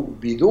going to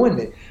be doing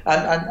it,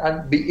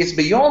 and it's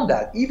beyond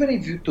that. Even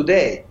if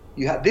today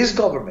you have this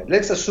government,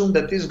 let's assume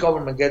that this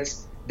government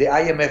gets the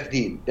IMF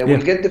deal, they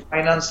will get the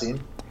financing,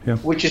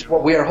 which is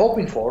what we are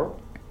hoping for.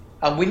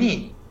 and we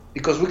need,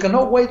 because we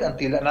cannot wait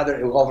until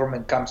another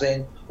government comes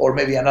in or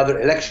maybe another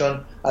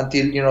election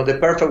until, the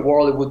perfect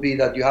world would be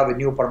that you have a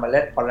new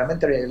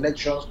parliamentary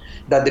elections,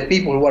 that the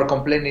people who are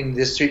complaining in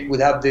the street would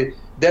have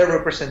their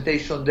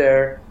representation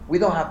there. We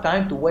don't have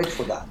time to wait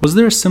for that. Was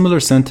there a similar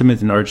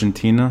sentiment in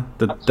Argentina?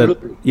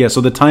 Absolutely. Yeah,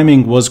 so the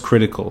timing was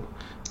critical.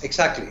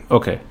 Exactly.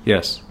 Okay,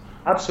 yes.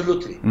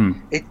 Absolutely.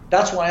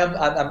 That's why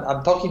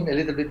I'm talking a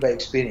little bit by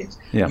experience.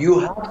 Yeah. You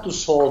have to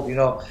solve,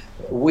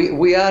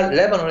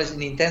 Lebanon is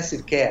in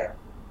intensive care.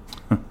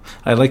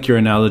 I like your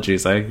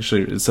analogies.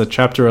 It's a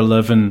chapter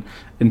 11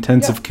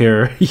 intensive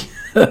care.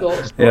 So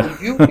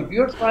if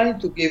you're trying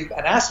to give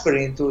an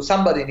aspirin to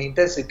somebody in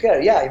intensive care,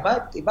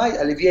 it might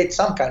alleviate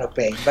some kind of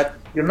pain, but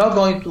you're not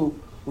going to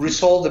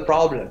resolve the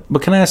problem.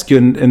 But can I ask you,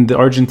 in the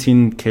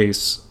Argentine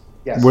case,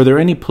 yes, were there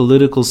any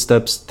political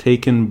steps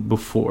taken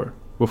before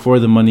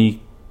the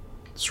money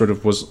sort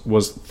of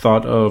was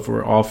thought of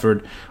or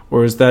offered,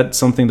 or is that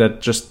something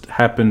that just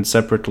happened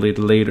separately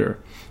later?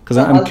 Because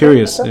I'm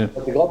curious. Yeah.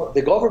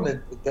 The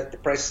government,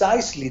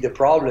 precisely the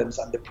problems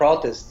and the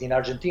protests in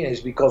Argentina is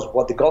because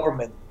what the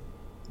government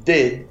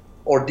did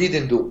or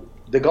didn't do.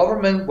 The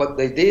government, what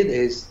they did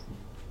is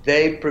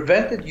they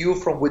prevented you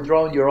from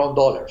withdrawing your own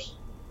dollars.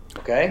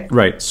 Okay?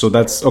 Right. So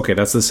that's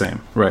the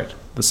same. Right.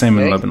 The same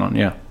in Lebanon,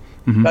 yeah.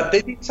 Mm-hmm. But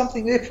they did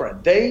something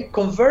different. They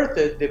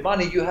converted the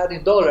money you had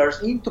in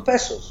dollars into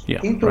pesos,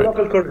 into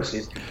local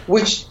currencies,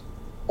 which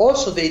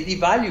also they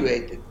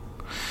devaluated.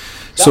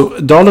 So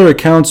dollar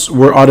accounts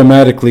were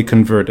automatically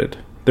converted.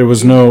 There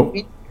was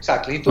into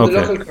the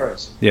local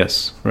currency.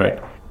 Yes,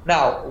 right.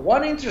 Now,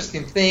 one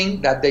interesting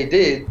thing that they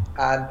did,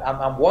 and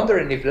I'm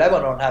wondering if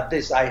Lebanon had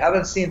this, I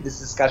haven't seen this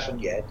discussion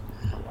yet,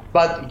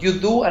 but you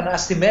do an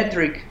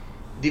asymmetric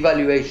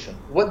devaluation.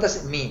 What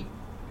does it mean?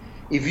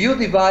 If you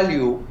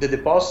devalue the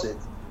deposit,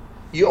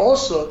 you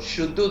also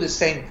should do the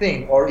same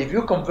thing, or if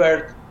you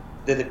convert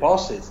the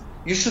deposits,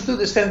 you should do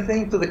the same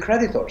thing to the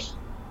creditors.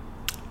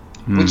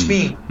 Which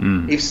means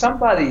if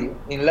somebody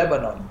in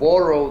Lebanon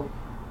borrowed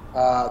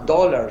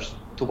dollars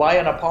to buy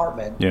an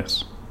apartment,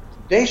 yes,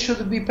 they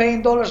should be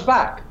paying dollars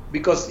back,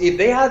 because if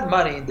they had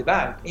money in the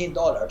bank in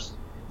dollars,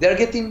 they're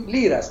getting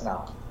liras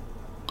now.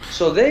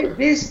 So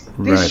this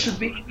should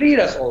be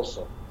liras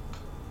also.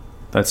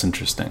 That's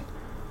interesting.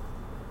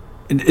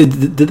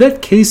 Did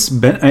that case?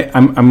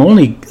 I'm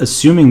only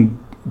assuming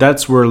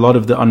that's where a lot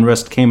of the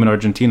unrest came in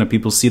Argentina.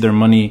 People see their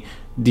money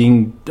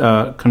being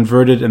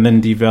converted and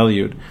then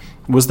devalued.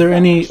 Was there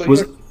any?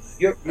 So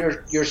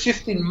you're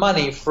shifting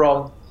money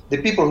from the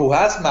people who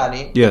has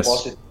money,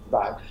 deposit in the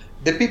bank,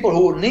 the people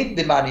who need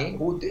the money,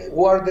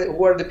 who are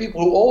the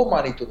people who owe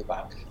money to the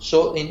bank.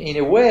 So in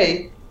a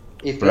way,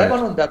 if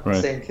Lebanon does the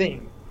same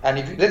thing, and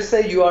if let's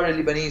say you are a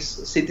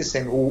Lebanese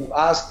citizen who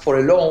asked for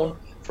a loan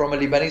from a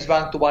Lebanese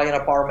bank to buy an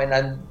apartment,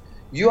 and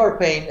you are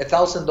paying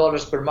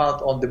 $1,000 per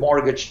month on the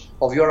mortgage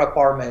of your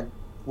apartment,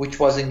 which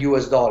was in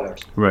US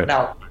dollars. Right.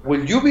 Now,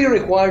 will you be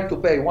required to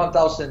pay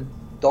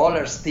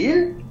 $1,000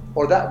 still,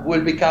 or that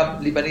will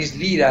become Lebanese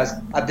liras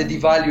at the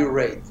devalue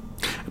rate?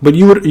 But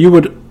you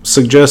would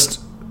suggest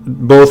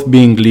both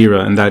being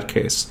lira in that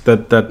case.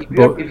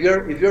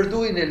 If you're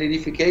doing a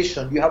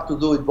lirification, you have to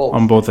do it both.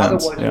 On both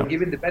ends. Otherwise, you're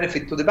giving the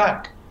benefit to the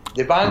bank.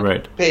 The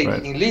bank pays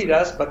in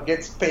liras, but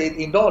gets paid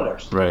in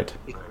dollars. Right.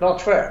 It's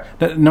not fair.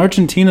 In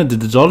Argentina, did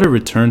the dollar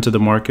return to the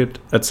market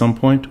at some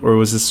point, or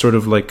was this sort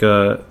of like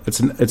it's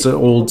an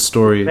old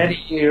story?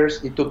 Many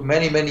years. It took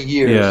many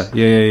years.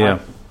 Yeah.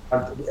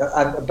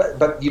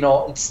 But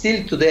it's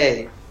still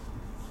today,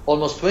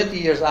 almost 20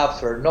 years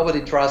after,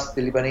 nobody trusts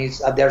the Lebanese,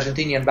 the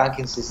Argentinian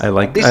banking system. I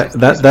like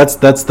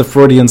that's the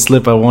Freudian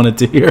slip I wanted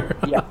to hear.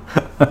 Yeah.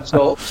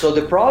 So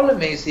the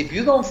problem is, if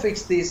you don't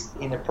fix this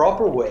in a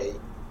proper way,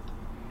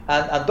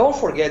 and don't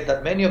forget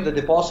that many of the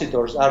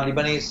depositors are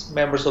Lebanese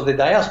members of the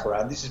diaspora,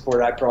 and this is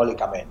where I probably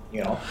come in.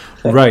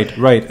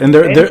 Right, and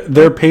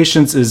their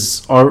patience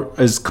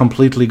is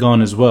completely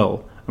gone as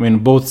well. I mean,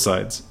 both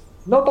sides.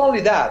 Not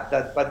only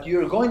that, but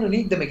you're going to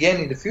need them again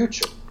in the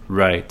future.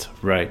 Right.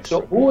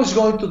 So who is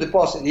going to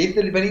deposit? If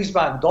the Lebanese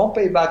bank don't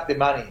pay back the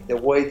money the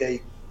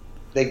way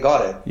they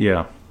got it,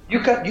 you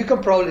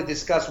can probably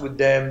discuss with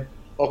them.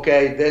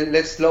 Okay,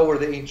 let's lower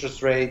the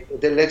interest rate.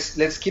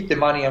 Let's keep the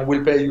money and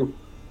we'll pay you.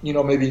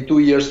 Maybe 2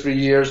 years, 3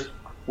 years.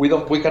 We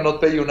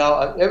cannot pay you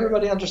now.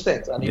 Everybody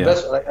understands. And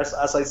investors,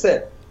 as I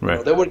said,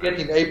 they were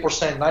getting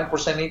 8%,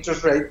 9%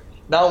 interest rate.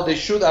 Now they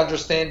should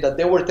understand that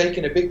they were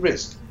taking a big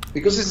risk,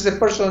 because this is a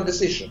personal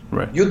decision.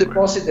 Right. You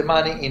deposit the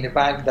money in a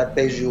bank that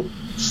pays you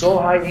so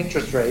high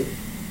interest rate,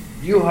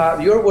 you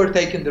were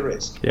taking the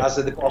risk as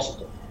a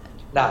depositor.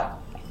 Now,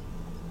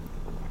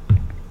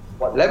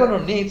 what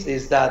Lebanon needs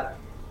is that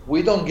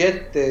we don't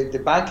get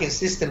the banking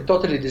system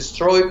totally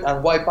destroyed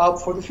and wipe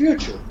out for the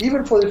future,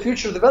 even for the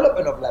future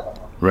development of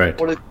Lebanon,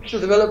 for the future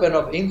development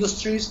of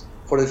industries,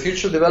 for the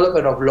future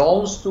development of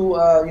loans to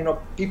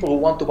people who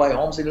want to buy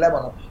homes in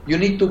Lebanon. You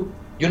need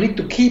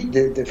to keep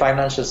the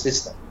financial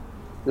system,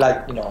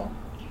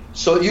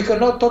 so you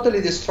cannot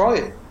totally destroy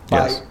it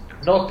by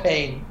not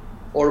paying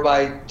or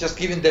by just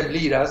giving them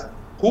liras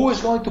who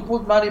is going to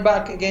put money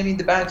back again in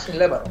the banks in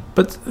Lebanon?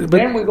 But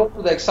then we go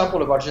to the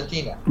example of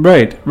Argentina.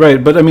 Right.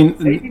 But I mean,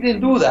 they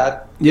didn't do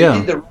that. Yeah. They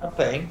did the wrong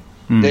thing.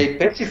 They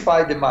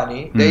pacified the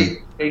money.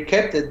 They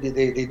kept it.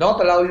 They did not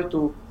allow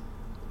you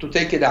to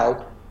take it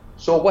out.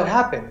 So what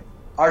happened?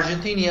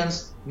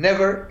 Argentinians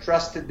never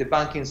trusted the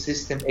banking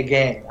system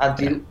again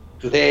until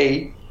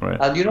today. Right.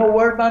 And you know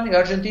where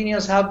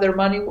Argentinians have their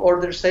money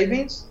or their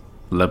savings?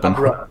 Lebanon.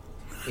 Abroad.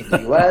 In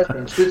the US,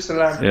 in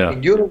Switzerland,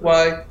 in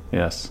Uruguay,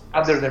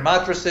 under their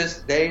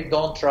mattresses. They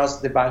don't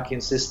trust the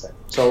banking system.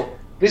 So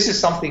this is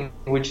something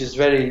which is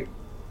very,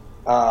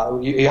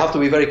 you have to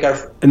be very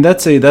careful. And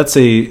that's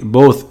a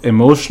both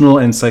emotional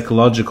and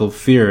psychological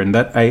fear. And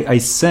that I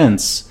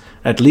sense,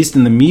 at least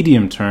in the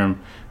medium term,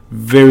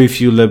 very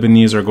few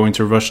Lebanese are going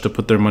to rush to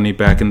put their money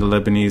back in the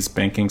Lebanese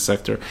banking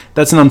sector.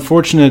 That's an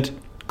unfortunate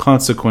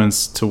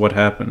consequence to what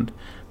happened.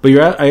 But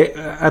I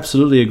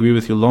absolutely agree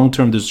with you. Long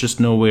term, there's just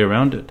no way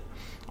around it.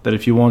 That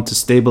if you want to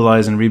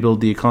stabilize and rebuild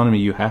the economy,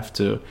 you have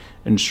to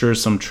ensure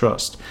some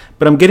trust.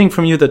 But I'm getting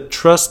from you that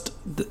trust,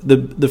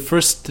 the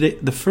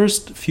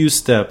first few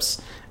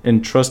steps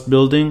in trust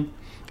building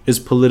is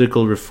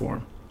political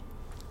reform.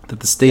 That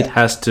the state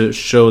has to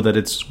show that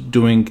it's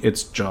doing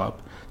its job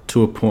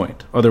to a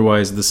point.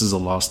 Otherwise, this is a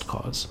lost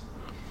cause.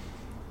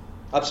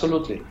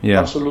 Absolutely. Yeah.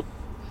 Absolutely.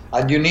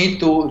 And you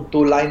need to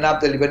line up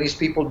the Lebanese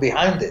people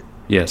behind it.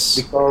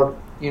 Yes. Because,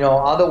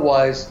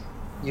 otherwise,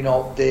 you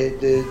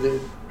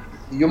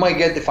might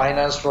get the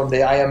finance from the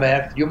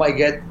IMF. You might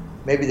get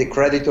maybe the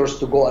creditors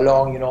to go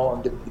along,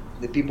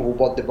 the people who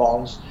bought the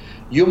bonds.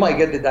 You might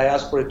get the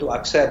diaspora to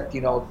accept,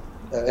 a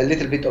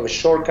little bit of a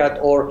shortcut,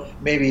 or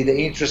maybe the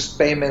interest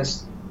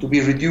payments to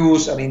be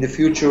reduced and in the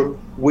future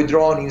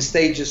withdrawn in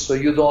stages so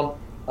you don't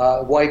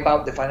wipe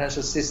out the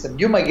financial system.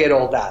 You might get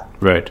all that.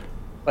 Right.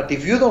 But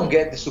if you don't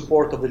get the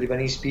support of the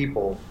Lebanese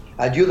people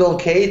and you don't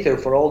cater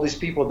for all these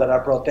people that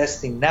are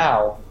protesting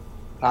now,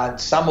 and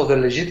some of the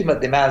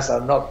legitimate demands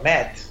are not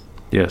met,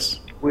 yes,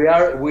 we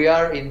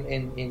are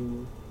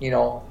in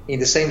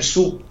the same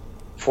soup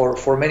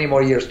for many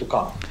more years to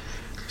come.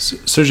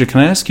 Sergio,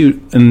 can I ask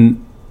you,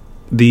 in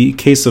the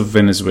case of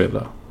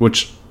Venezuela,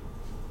 which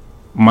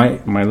my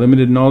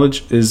limited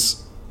knowledge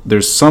is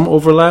there's some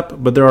overlap,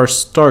 but there are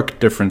stark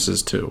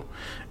differences too.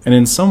 And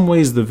in some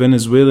ways, the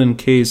Venezuelan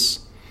case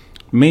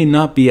may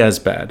not be as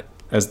bad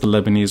as the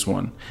Lebanese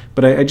one.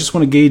 But I just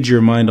want to gauge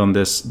your mind on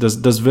this.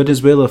 Does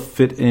Venezuela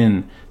fit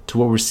in to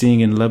what we're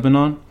seeing in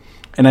Lebanon?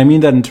 And I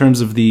mean that in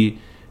terms of the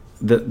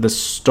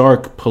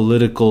stark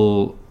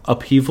political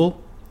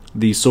upheaval,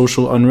 the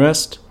social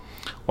unrest,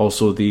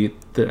 also the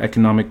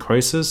economic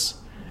crisis,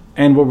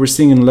 and what we're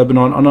seeing in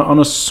Lebanon on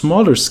a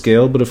smaller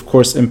scale, but of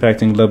course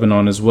impacting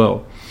Lebanon as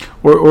well.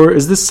 Or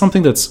is this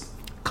something that's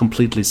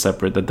completely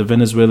separate, that the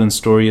Venezuelan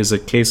story is a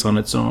case on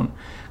its own?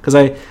 Because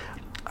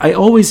I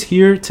always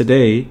hear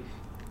today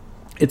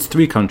it's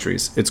three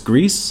countries. It's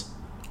Greece,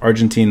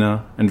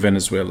 Argentina, and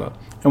Venezuela.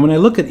 And when I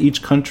look at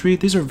each country,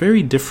 these are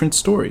very different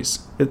stories.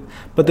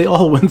 But they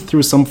all went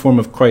through some form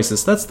of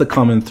crisis. That's the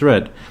common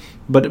thread.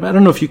 But I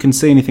don't know if you can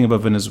say anything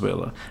about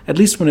Venezuela, at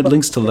least when it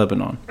links to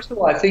Lebanon. First of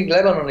all, I think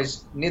Lebanon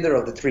is neither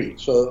of the three.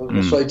 So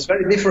it's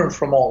very different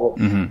from all.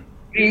 Mm-hmm.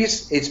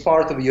 Greece, it's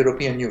part of the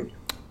European Union.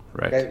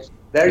 Right. Okay?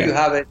 There you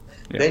have it.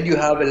 Yeah. Then you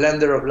have a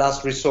lender of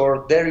last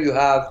resort. There you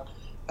have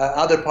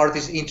other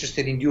parties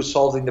interested in you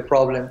solving the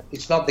problem.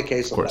 It's not the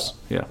case of course.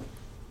 Lebanon.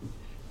 Yeah.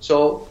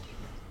 So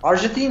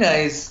Argentina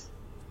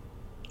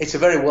it's a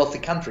very wealthy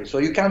country, so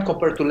you can't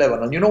compare to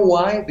Lebanon. You know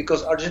why?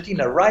 Because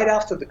Argentina, right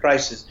after the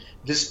crisis,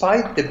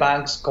 despite the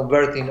banks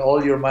converting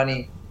all your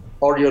money,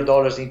 all your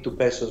dollars into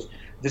pesos,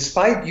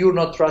 despite you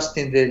not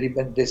trusting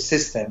the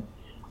system,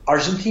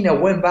 Argentina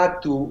went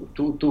back to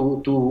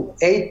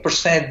 8%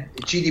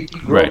 GDP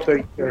growth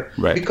per year,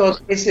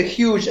 because it's a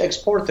huge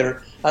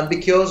exporter, and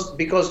because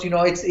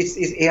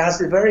it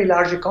has a very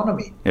large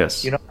economy.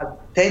 Yes.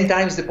 10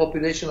 times the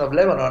population of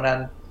Lebanon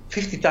and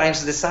 50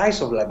 times the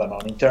size of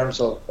Lebanon in terms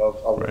of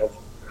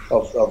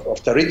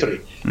territory.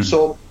 Mm-hmm.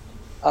 So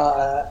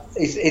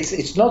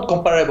it's not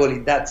comparable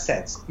in that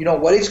sense.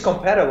 What is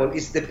comparable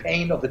is the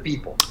pain of the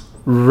people.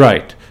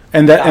 Right.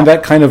 And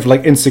that kind of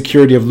like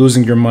insecurity of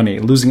losing your money,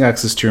 losing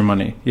access to your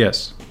money.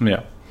 Yes.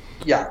 Yeah.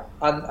 Yeah.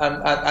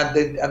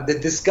 And the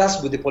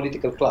disgust with the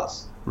political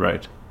class.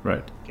 Right.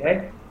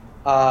 Okay.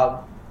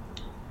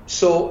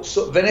 So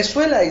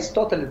Venezuela is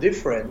totally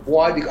different.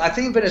 Why? Because I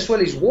think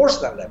Venezuela is worse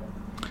than Lebanon.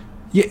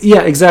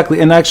 Yeah, exactly.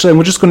 And actually,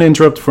 we're just going to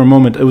interrupt for a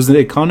moment. It was The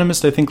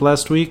Economist, I think,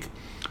 last week.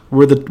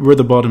 We're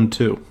the bottom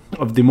two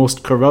of the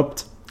most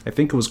corrupt. I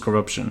think it was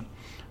corruption.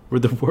 We're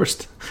the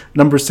worst.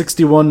 Number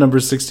 61, number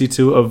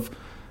 62 of.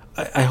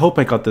 I hope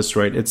I got this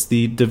right. It's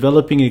the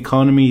Developing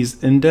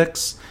Economies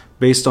Index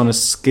based on a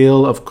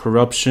scale of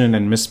corruption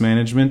and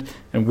mismanagement,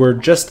 and we're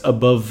just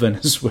above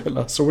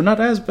Venezuela, so we're not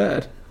as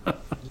bad.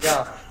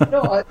 Yeah,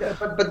 no,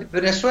 but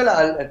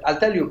Venezuela. I'll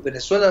tell you,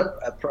 Venezuela.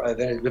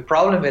 The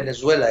problem in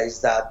Venezuela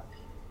is that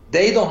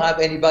they don't have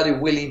anybody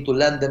willing to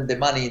lend them the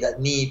money that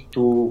need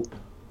to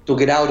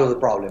get out of the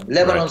problem.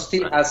 Lebanon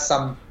still has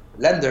some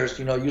lenders,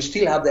 you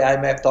still have the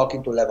IMF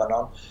talking to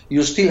Lebanon.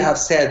 You still have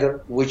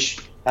Sadr, which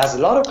has a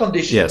lot of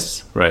conditions.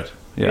 Yes, right.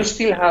 Yeah. You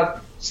still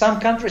have some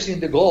countries in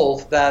the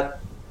Gulf that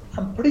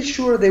I'm pretty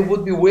sure they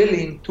would be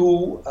willing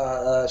to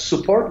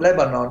support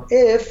Lebanon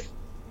if,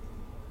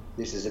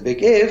 this is a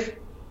big if,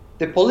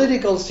 the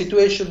political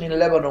situation in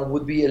Lebanon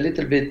would be a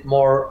little bit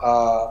more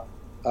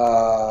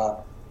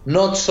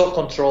not so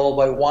controlled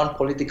by one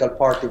political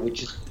party,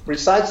 which is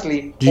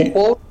precisely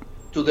opposed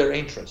to their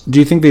interests. Do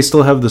you think they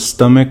still have the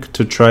stomach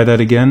to try that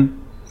again,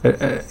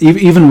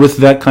 even with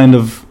that kind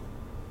of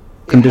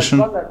condition?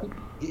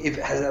 If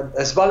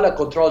Hezbollah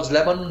controls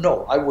Lebanon,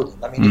 no, I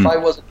wouldn't. I mean, if I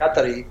was a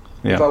Qatari,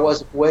 if I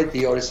was a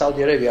Kuwaiti or a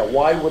Saudi Arabia,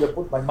 why would I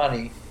put my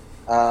money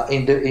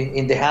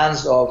in the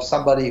hands of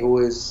somebody who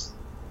is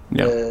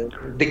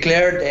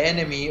declared the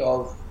enemy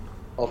of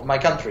my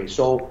country?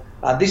 So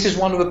this is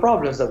one of the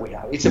problems that we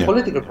have. It's a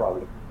political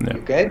problem.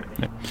 Okay.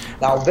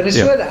 Now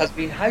Venezuela has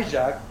been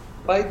hijacked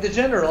by the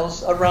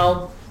generals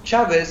around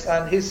Chavez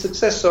and his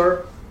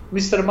successor,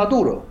 Mr.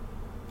 Maduro.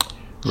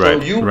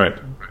 Right. So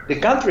the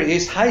country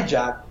is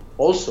hijacked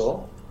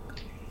also,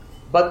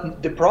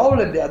 but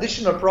the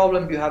additional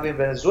problem you have in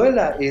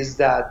Venezuela is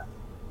that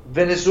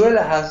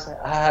Venezuela has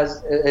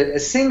a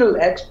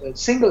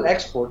single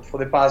export for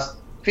the past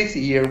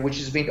 50 years, which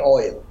has been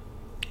oil.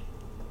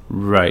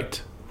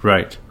 Right.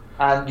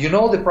 And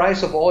the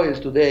price of oil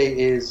today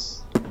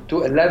is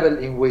to a level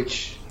in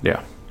which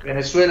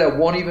Venezuela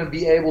won't even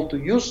be able to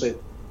use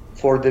it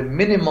for the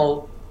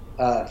minimal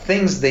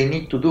things they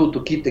need to do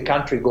to keep the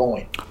country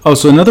going. Oh,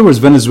 so in other words,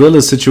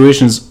 Venezuela's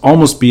situation is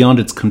almost beyond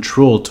its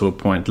control to a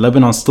point.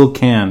 Lebanon still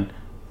can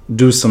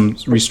do some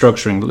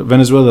restructuring.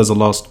 Venezuela is a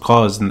lost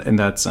cause in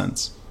that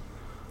sense.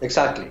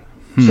 Exactly.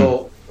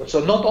 So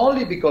not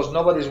only because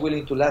nobody is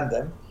willing to lend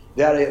them,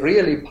 they are a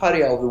really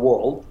pariah of the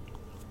world.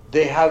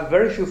 They have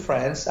very few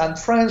friends, and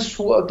friends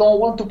who don't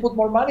want to put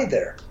more money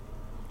there.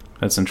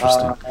 That's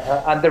interesting.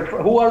 And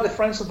who are the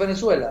friends of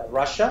Venezuela?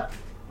 Russia,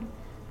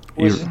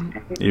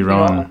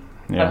 Iran,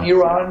 and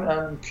Iran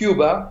and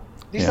Cuba.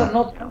 These are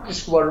not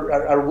countries who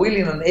are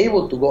willing and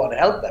able to go and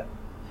help them.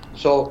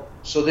 So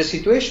the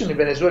situation in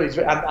Venezuela is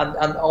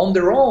and on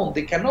their own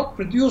they cannot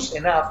produce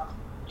enough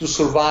to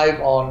survive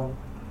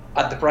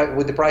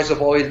with the price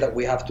of oil that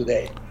we have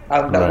today,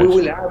 and that we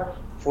will have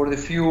for the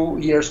few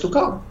years to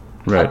come.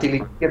 Until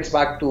it gets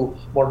back to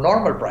more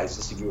normal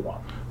prices, if you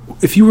want.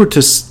 If you were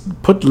to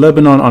put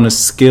Lebanon on a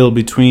scale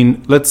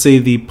between, let's say,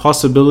 the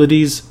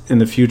possibilities in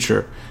the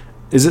future,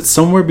 is it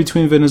somewhere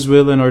between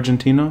Venezuela and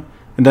Argentina?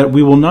 And that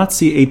we will not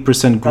see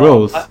 8%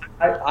 growth?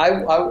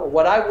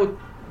 What I would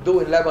do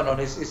in Lebanon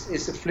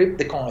is to flip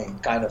the coin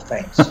kind of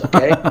things,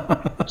 okay?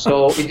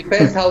 So it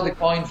depends how the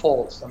coin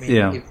falls. I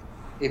mean,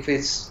 if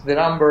it's the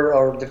number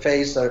or the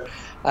face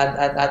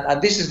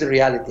and this is the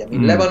reality. I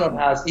mean, Lebanon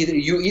has either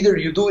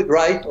you do it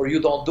right or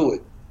you don't do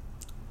it.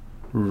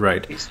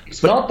 Right.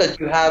 It's not that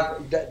you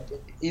have that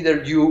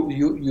either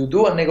you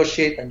do and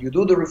negotiate and you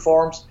do the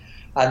reforms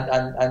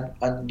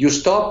and you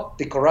stop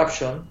the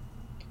corruption,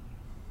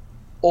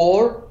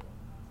 or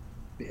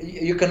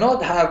you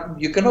cannot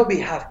be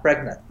half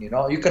pregnant.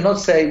 You cannot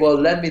say, well,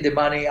 lend me the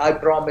money, I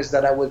promise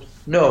that I will.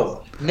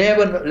 No,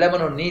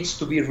 Lebanon needs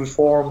to be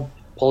reformed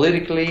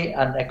politically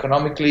and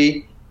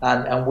economically.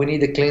 And we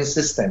need a clean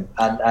system.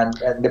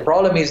 And the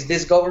problem is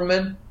this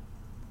government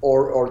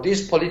or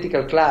this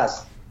political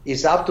class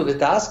is up to the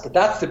task.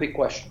 That's the big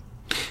question.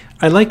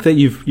 I like that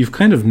you've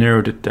kind of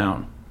narrowed it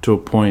down to a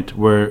point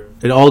where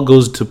it all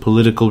goes to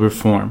political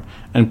reform.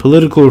 And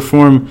political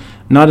reform,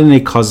 not in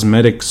a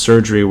cosmetic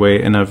surgery way,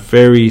 in a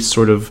very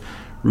sort of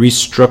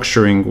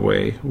restructuring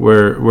way,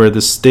 where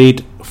the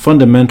state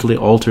fundamentally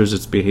alters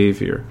its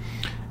behavior.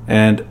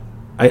 And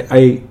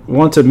I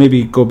want to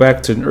maybe go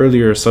back to an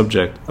earlier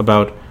subject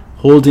about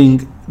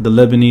holding the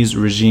Lebanese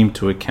regime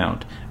to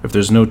account if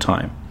there's no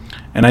time.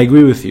 And I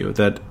agree with you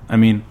that, I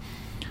mean,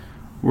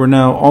 we're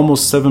now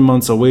almost 7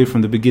 months away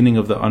from the beginning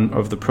of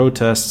the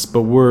protests,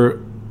 but we're,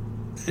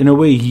 in a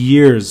way,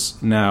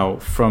 years now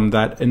from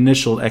that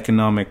initial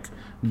economic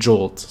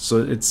jolt. So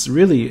it's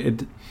really,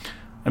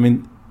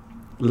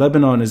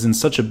 Lebanon is in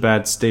such a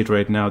bad state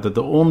right now that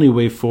the only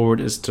way forward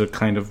is to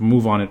kind of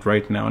move on it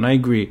right now. And I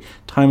agree,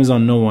 time is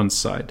on no one's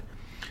side.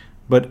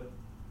 But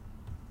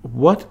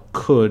what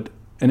could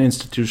an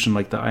institution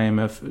like the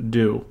IMF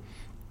do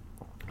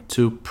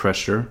to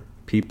pressure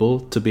people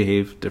to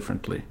behave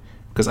differently?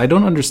 Because I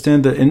don't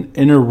understand the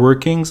inner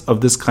workings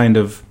of this kind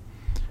of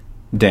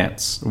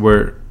dance.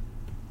 Where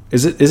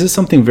is it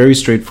something very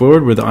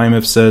straightforward where the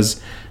IMF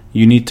says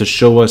you need to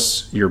show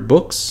us your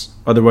books,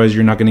 otherwise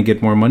you're not going to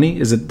get more money?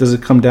 Does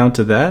it come down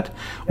to that,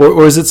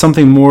 or is it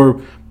something more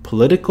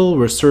political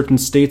where certain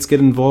states get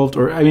involved?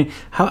 Or I mean,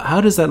 how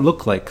does that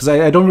look like? Because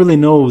I don't really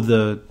know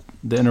the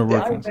inner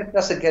workings. The IMF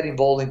doesn't get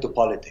involved into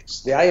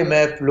politics. The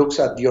IMF looks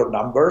at your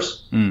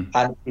numbers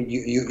and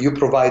you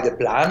provide a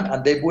plan,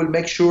 and they will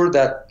make sure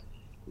that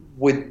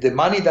with the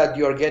money that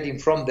you are getting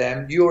from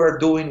them, you are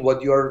doing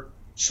what you are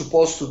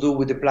supposed to do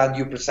with the plan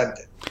you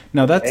presented.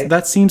 Now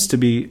that seems to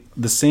be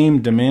the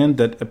same demand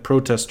that a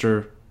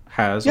protester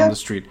has on Yeah. the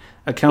street.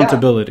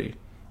 Accountability,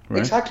 right?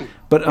 Exactly.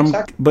 But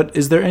Exactly. but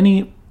is there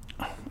any?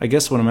 I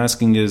guess what I'm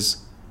asking is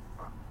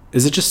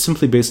it just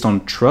simply based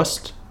on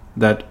trust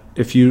that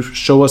if you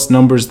show us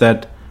numbers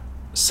that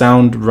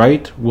sound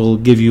right, we'll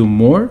give you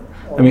more?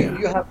 I mean,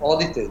 You have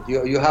audited.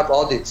 You have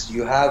audits.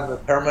 You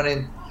have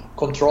permanent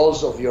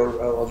controls of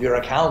your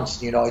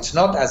accounts. It's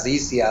not as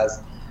easy as,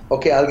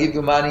 okay, I'll give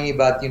you money,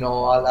 but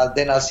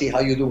then I'll see how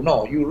you do.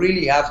 No, you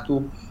really have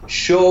to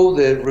show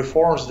the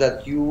reforms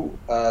that you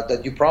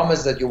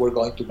promised that you were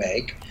going to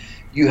make.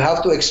 You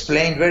have to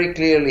explain very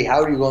clearly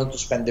how you're going to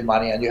spend the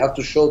money, and you have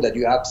to show that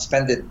you have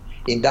spent it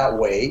in that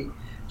way.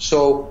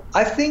 So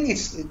I think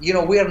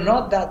we are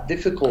not that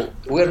difficult.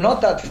 We are not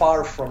that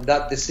far from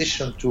that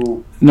decision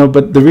to. No,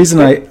 but the reason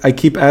I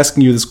keep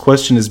asking you this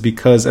question is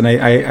because, and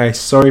I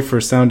sorry for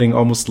sounding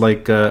almost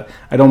like,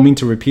 I don't mean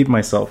to repeat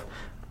myself,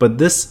 but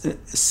this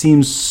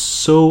seems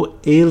so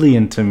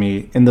alien to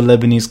me in the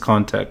Lebanese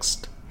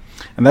context.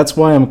 And that's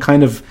why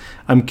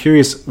I'm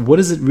curious, what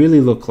does it really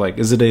look like?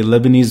 Is it a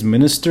Lebanese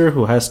minister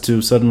who has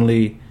to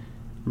suddenly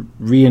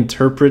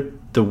reinterpret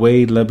the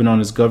way Lebanon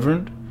is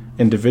governed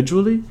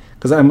individually?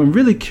 Because I'm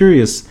really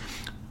curious.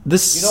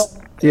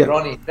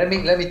 Ronnie,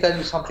 let me tell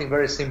you something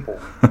very simple.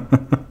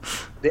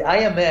 The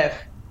IMF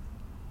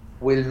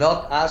will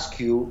not ask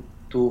you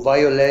to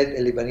violate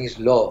a Lebanese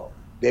law.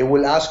 They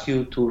will ask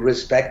you to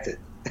respect it.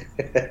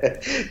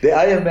 The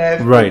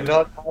IMF will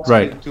not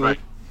ask you to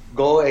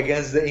go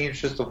against the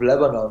interest of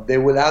Lebanon. They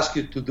will ask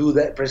you to do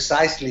that,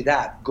 precisely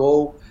that,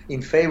 go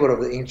in favor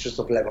of the interest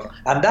of Lebanon.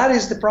 And that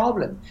is the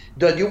problem,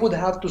 that you would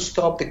have to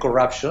stop the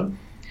corruption,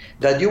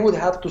 that you would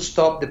have to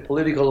stop the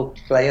political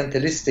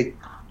clientelistic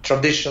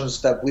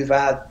traditions that we've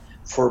had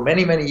for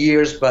many, many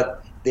years,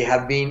 but they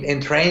have been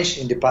entrenched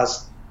in the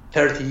past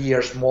 30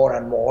 years more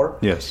and more.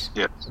 Yes.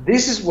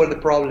 This is where the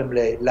problem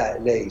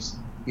lays,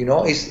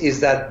 is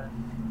that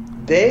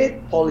the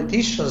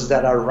politicians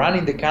that are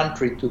running the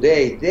country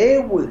today, they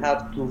will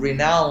have to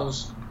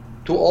renounce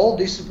to all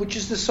this, which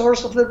is the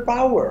source of their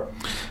power.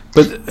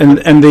 But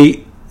and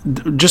they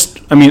just,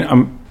 I mean,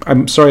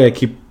 I'm sorry I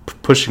keep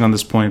pushing on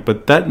this point,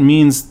 but that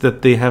means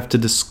that they have to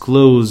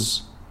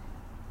disclose,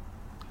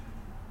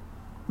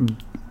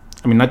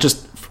 I mean, not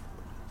just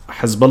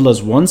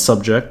Hezbollah's one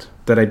subject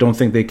that I don't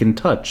think they can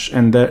touch,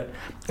 and that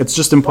it's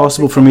just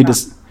impossible for me to,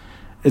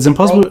 it's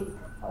impossible.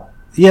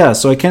 Yeah,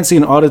 so I can't see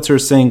an auditor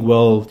saying,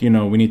 well,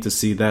 we need to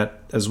see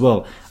that as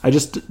well.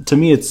 To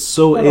me, it's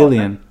so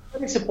alien.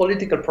 It's a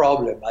political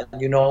problem,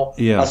 and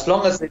as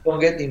long as they don't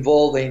get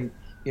involved in,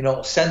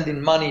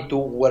 sending money to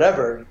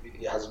whatever,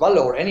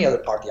 Hezbollah or any other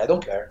party, I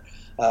don't care,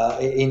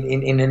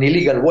 in an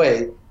illegal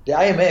way, the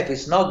IMF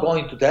is not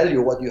going to tell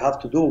you what you have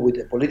to do with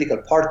a political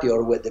party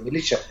or with the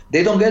militia.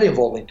 They don't get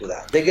involved into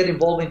that. They get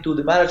involved into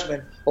the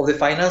management of the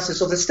finances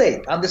of the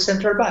state and the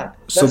central bank.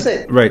 That's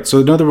it. Right. So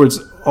in other words,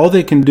 all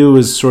they can do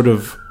is sort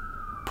of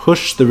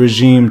push the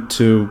regime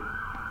to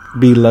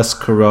be less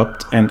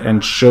corrupt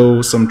and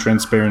show some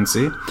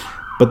transparency.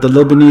 But the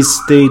Lebanese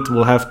state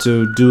will have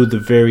to do the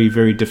very,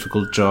 very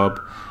difficult job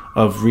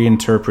of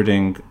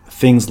reinterpreting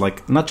things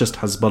like not just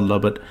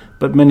Hezbollah,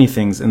 but many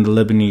things in the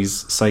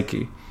Lebanese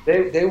psyche.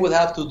 They would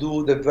have to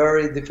do the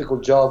very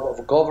difficult job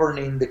of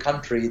governing the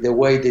country the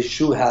way they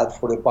should have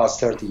for the past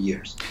 30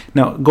 years.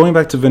 Now, going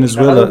back to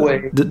Venezuela,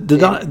 did the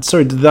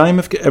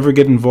IMF ever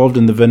get involved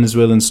in the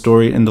Venezuelan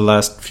story in the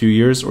last few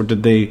years, or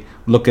did they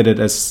look at it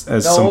as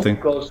something?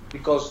 No,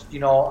 because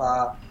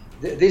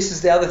this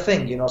is the other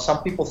thing.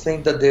 Some people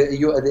think that the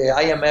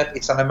IMF,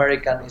 it's an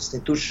American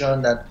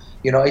institution, and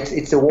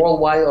it's a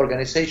worldwide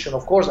organization.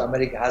 Of course,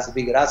 America has a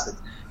bigger asset.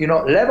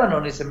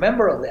 Lebanon is a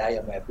member of the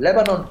IMF.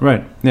 Lebanon,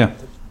 right? Yeah.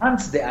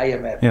 Funds the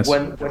IMF. Yes.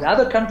 When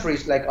other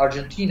countries like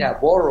Argentina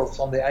borrow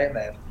from the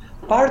IMF,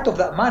 part of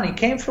that money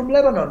came from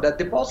Lebanon that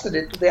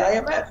deposited to the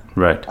IMF.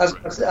 Right.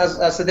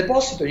 As a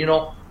depositor.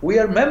 We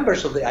are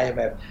members of the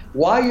IMF.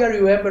 Why are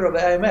you a member of the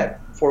IMF?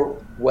 For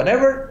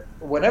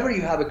whenever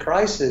you have a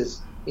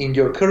crisis in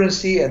your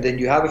currency and then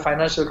you have a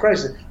financial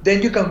crisis,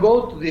 then you can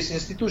go to this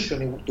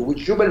institution to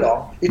which you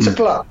belong. It's a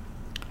club.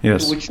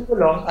 Yes. To which you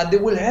belong, and they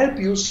will help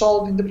you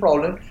solving the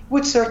problem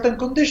with certain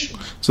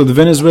conditions. So the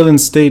Venezuelan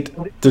state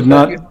did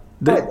not,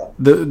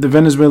 the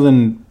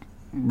Venezuelan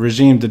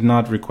regime did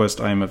not request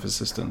IMF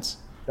assistance.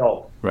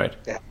 No. Right.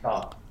 Yeah,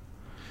 no.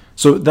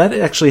 So that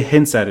actually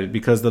hints at it,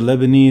 because the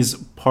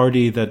Lebanese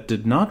party that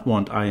did not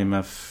want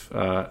IMF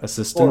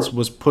assistance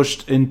was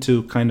pushed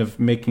into kind of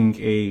making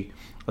a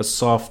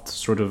soft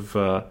sort of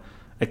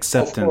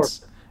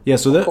acceptance. Yeah,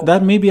 so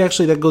that maybe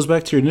actually that goes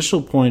back to your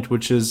initial point,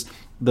 which is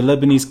the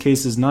Lebanese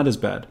case is not as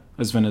bad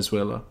as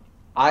Venezuela.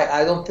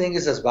 I don't think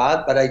it's as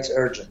bad, but it's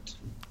urgent.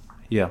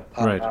 Yeah,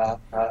 right. And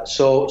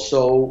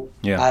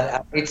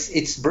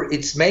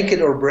it's make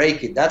it or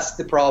break it. That's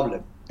the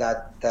problem.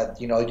 That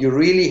you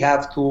really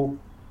have to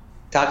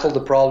tackle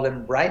the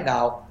problem right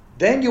now.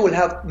 Then you will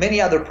have many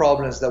other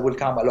problems that will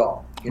come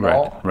along.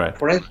 Right.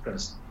 For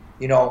instance,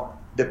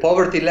 the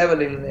poverty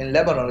level in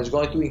Lebanon is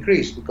going to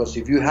increase, because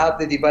if you have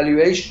the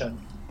devaluation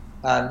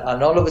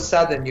and all of a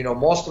sudden,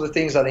 most of the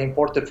things that are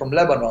imported from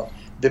Lebanon,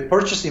 the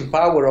purchasing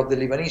power of the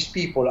Lebanese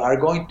people are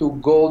going to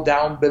go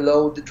down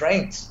below the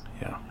drains.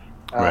 Yeah.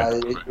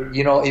 Right.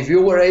 If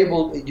you were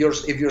able,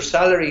 if your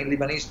salary in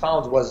Lebanese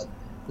pounds was,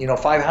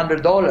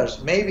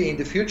 $500, maybe in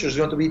the future it's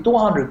going to be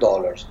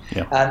 $200.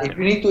 Yeah. And if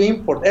you need to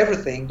import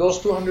everything, those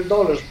 $200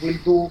 will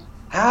do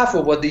half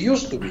of what they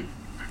used to be.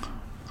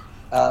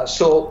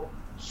 So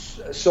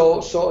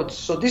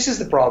this is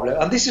the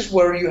problem, and this is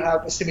where you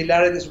have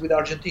similarities with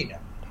Argentina.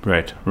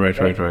 Right.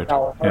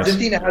 Now,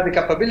 Argentina has the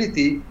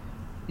capability,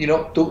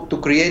 to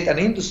create an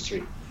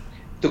industry,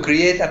 to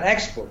create an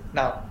export.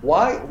 Now,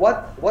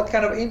 what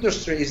kind of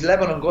industry is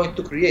Lebanon going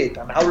to create,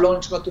 and how long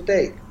it's going to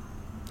take?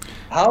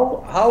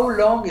 How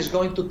long is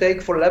going to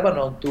take for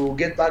Lebanon to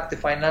get back the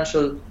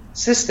financial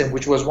system,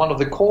 which was one of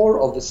the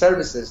core of the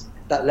services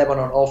that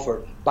Lebanon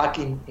offered back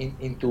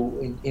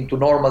into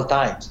normal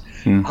times?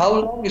 How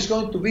long is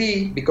going to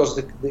be, because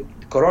the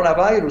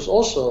coronavirus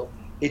also,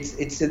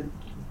 it's a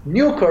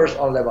new curse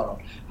on Lebanon.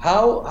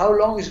 How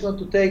long is it going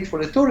to take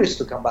for the tourists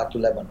to come back to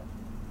Lebanon?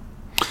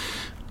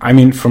 I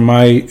mean,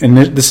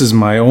 this is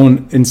my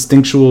own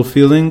instinctual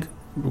feeling,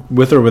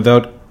 with or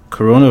without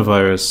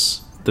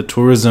coronavirus, the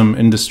tourism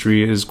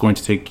industry is going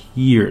to take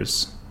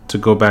years to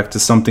go back to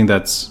something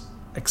that's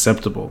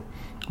acceptable.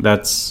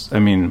 It's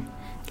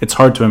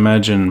hard to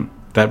imagine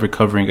that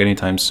recovering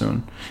anytime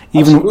soon.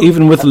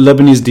 Even with the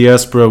Lebanese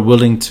diaspora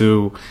willing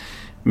to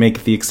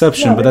make the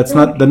exception, but that's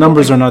not, the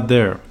numbers are not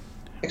there.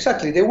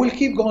 Exactly. They will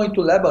keep going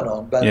to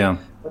Lebanon, but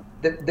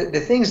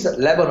the things that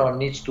Lebanon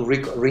needs to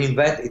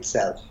reinvent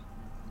itself.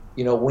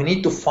 We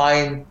need to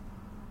find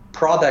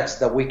products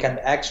that we can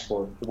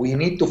export. We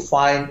need to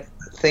find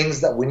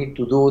things that we need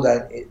to do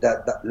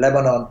that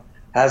Lebanon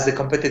has the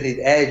competitive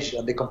edge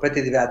and the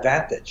competitive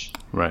advantage.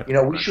 Right.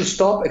 We should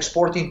stop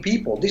exporting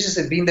people. This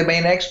has been the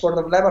main export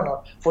of Lebanon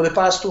for the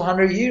past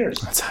 200 years.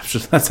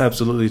 That's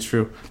absolutely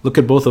true. Look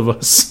at both of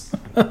us.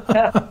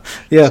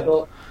 Yeah.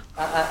 So,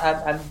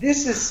 and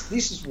this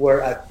is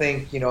where I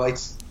think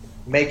it's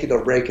make it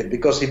or break it,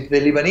 because if the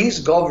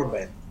Lebanese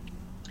government,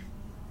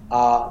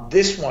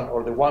 this one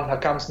or the one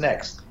that comes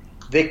next,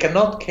 they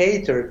cannot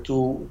cater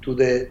to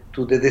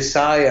the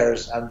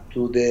desires and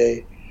to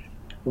the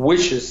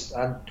wishes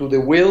and to the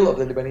will of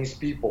the Lebanese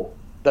people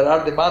that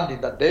are demanding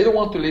that they don't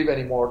want to live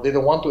anymore, they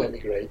don't want to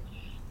emigrate,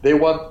 they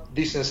want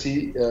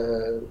decency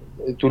to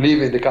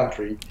live in the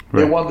country,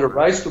 They want their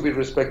rights to be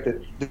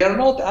respected. They are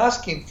not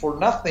asking for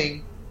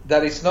nothing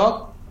that is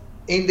not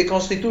in the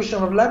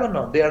constitution of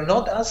Lebanon. They are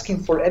not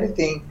asking for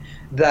anything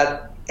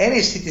that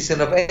any citizen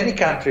of any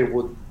country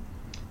would.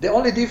 The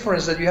only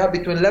difference that you have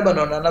between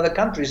Lebanon and other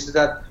countries is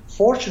that,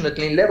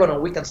 fortunately, in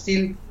Lebanon, we can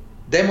still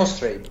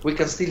demonstrate. We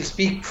can still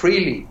speak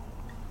freely.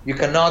 You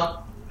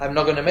cannot, I'm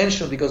not going to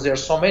mention because there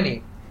are so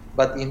many,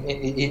 but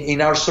in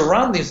our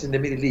surroundings in the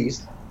Middle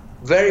East,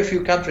 very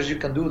few countries you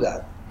can do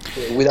that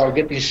without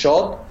getting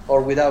shot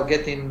or without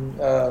getting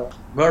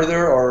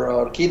murdered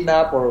or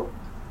kidnapped or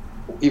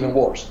even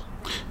worse.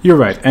 You're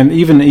right. And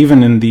even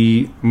in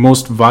the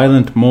most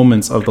violent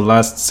moments of the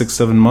last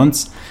 6-7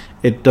 months,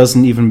 it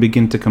doesn't even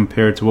begin to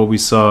compare to what we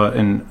saw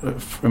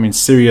in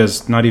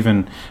Syria's, not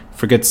even,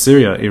 forget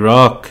Syria,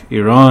 Iraq,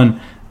 Iran,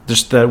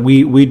 just that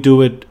we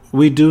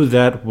do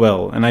that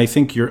well. And I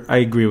think I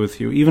agree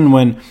with you. Even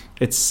when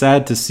it's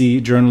sad to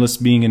see journalists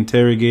being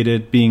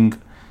interrogated, being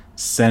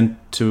sent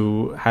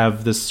to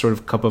have this sort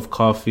of cup of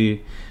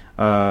coffee,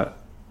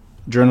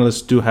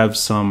 journalists do have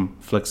some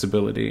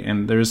flexibility,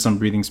 and there is some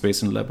breathing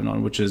space in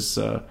Lebanon, which is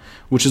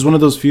one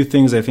of those few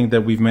things I think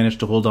that we've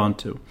managed to hold on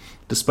to,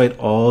 despite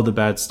all the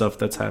bad stuff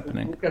that's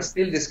happening. We can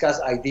still discuss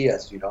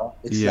ideas,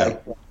 It's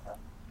like.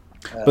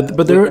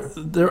 But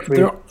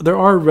there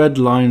are red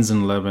lines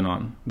in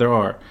Lebanon. There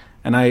are,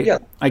 and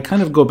I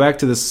kind of go back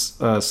to this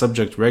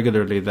subject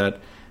regularly.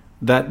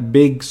 That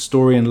big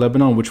story in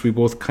Lebanon, which we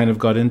both kind of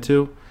got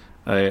into,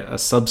 a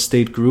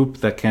sub-state group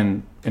that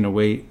can, in a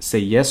way, say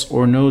yes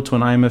or no to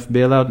an IMF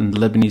bailout, and the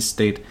Lebanese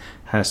state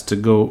has to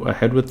go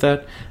ahead with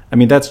that. I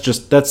mean, that's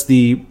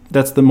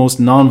the most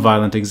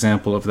non-violent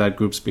example of that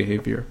group's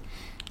behavior.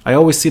 I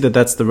always see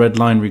that's the red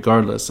line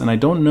regardless, and I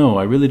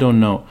really don't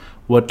know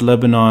what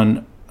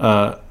Lebanon,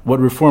 what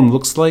reform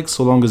looks like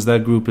so long as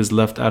that group is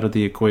left out of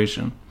the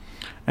equation.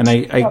 And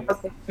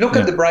look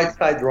at the bright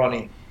side,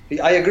 Ronnie.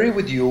 I agree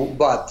with you,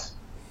 but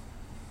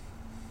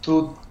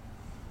to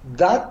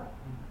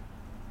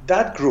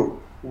that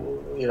group,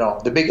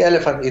 the big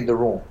elephant in the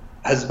room,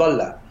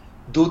 Hezbollah,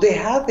 do they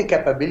have the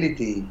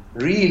capability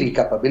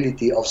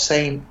of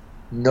saying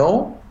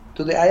no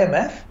to the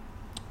IMF?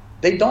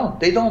 They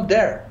don't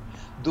dare.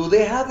 Do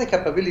they have the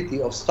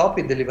capability of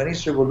stopping the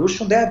Lebanese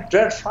revolution?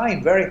 They're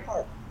trying very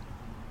hard.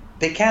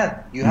 They can't.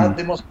 You have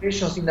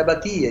demonstrations in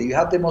Nabatea. You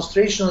have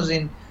demonstrations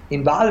in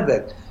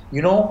Baalbek.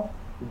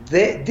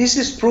 This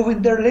is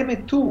proving their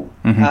limit too.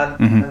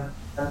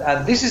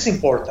 And this is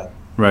important.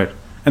 Right.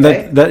 And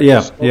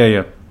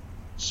yeah.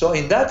 So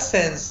in that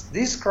sense,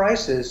 this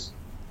crisis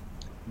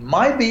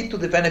might be to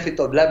the benefit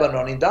of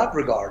Lebanon in that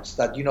regards,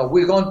 that,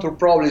 we're going to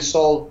probably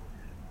solve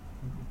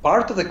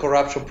part of the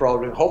corruption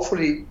problem,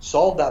 hopefully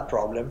solve that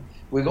problem.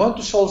 We're going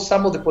to solve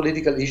some of the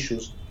political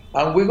issues.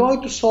 and we're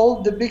going to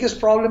solve the biggest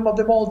problem of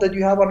them all, that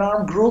you have an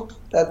armed group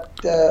that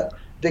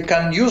they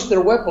can use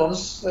their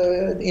weapons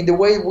in the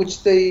way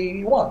which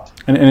they want.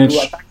 And to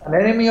attack an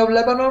enemy of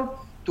Lebanon,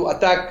 to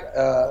attack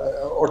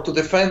or to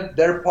defend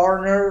their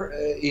partner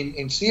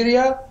in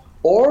Syria,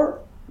 or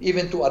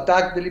even to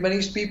attack the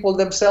Lebanese people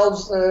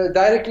themselves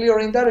directly or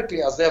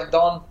indirectly, as they have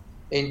done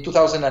in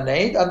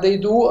 2008, and they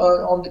do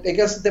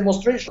against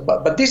demonstration.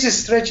 But this is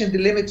stretching the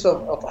limits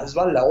of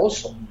Hezbollah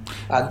also,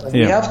 and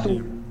we have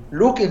to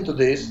look into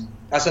this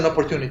as an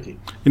opportunity.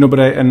 But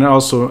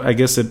I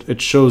guess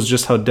it shows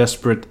just how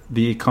desperate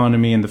the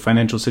economy and the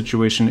financial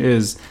situation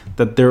is,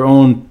 that their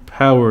own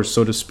power,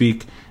 so to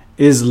speak,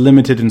 is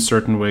limited in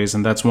certain ways,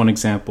 and that's one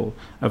example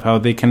of how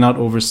they cannot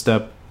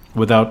overstep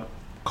without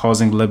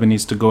causing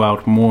Lebanese to go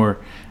out more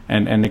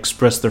and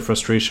express their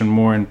frustration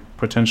more and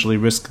potentially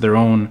risk their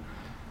own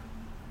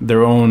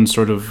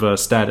sort of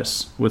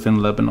status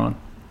within Lebanon.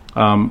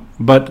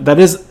 But that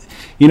is,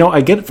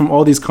 I get from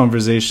all these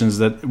conversations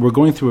that we're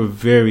going through a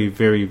very,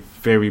 very,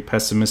 very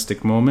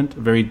pessimistic moment,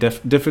 very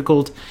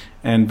difficult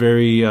and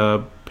very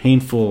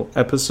painful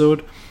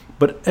episode.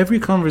 But every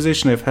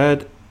conversation I've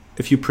had,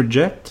 if you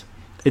project,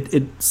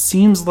 it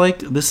seems like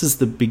this is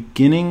the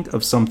beginning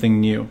of something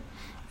new,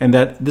 and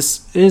that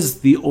this is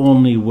the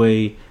only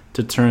way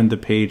to turn the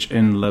page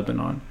in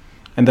Lebanon,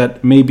 and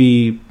that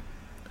maybe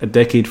a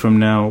decade from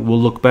now we'll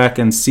look back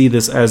and see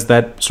this as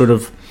that sort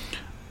of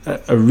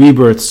a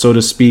rebirth, so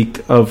to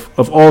speak,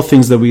 of all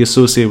things that we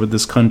associate with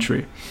this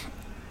country.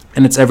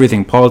 And it's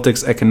everything: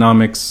 politics,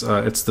 economics,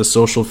 it's the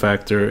social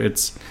factor,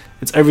 it's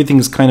everything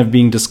is kind of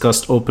being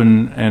discussed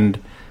open, and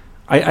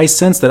I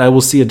sense that I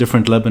will see a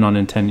different Lebanon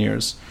in 10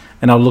 years.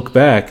 And I'll look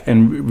back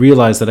and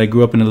realize that I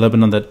grew up in a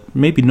Lebanon that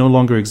maybe no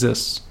longer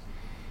exists.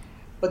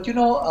 But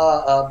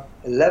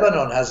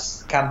Lebanon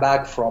has come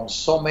back from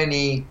so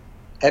many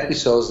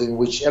episodes in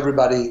which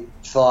everybody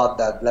thought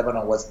that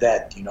Lebanon was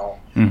dead.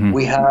 Mm-hmm.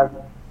 We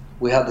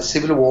had the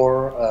civil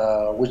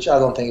war, which I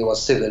don't think it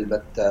was civil,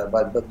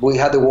 but we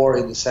had the war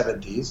in the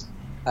 70s,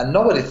 and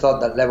nobody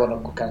thought that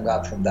Lebanon could come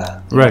back from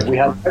that. Right. We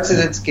had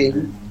presidents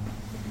killed,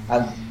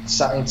 and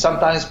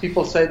sometimes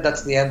people say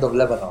that's the end of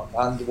Lebanon.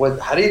 And when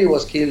Hariri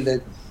was killed,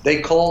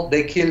 they killed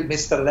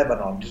Mr.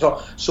 Lebanon.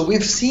 So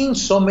we've seen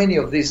so many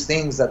of these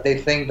things that they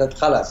think that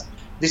khalas,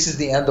 this is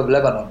the end of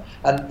Lebanon.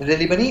 And the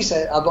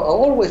Lebanese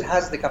always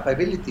has the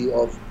capability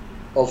of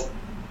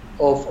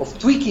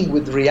tweaking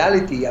with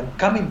reality and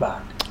coming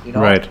back.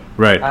 Right.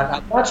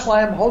 And that's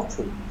why I'm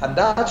hopeful, and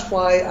that's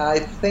why I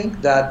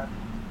think that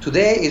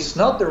today is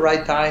not the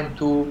right time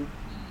to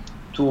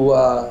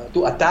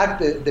attack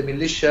the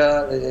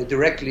militia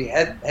directly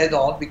head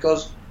on,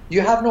 because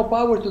you have no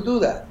power to do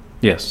that.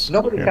 Yes.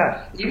 Nobody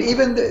can.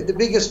 Even the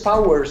biggest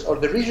powers or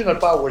the regional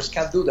powers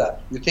can't do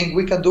that. You think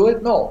we can do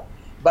it? No.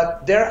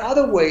 But there are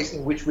other ways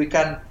in which we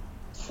can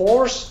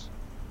force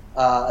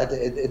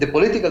the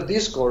political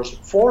discourse,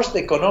 force the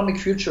economic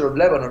future of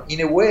Lebanon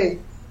in a way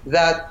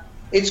that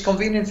it's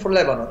convenient for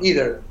Lebanon.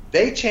 Either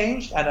they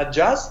change and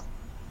adjust,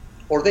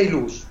 or they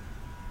lose.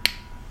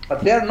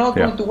 But they are not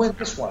going to win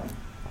this one.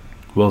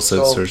 Well said,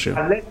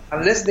 Sergio.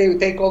 Unless they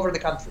take over the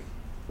country,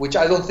 which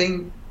I don't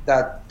think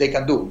that they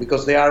can do,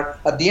 because they are,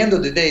 at the end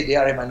of the day, they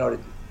are a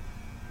minority.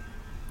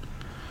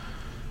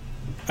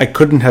 I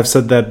couldn't have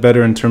said that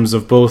better in terms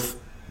of both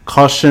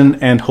caution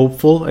and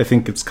hopeful. I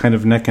think it's kind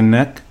of neck and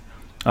neck.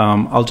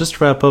 I'll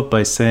just wrap up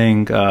by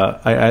saying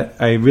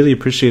I really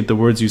appreciate the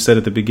words you said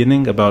at the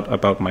beginning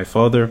about my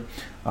father.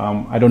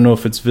 I don't know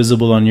if it's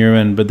visible on your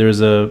end, but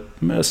there's a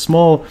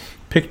small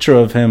picture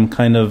of him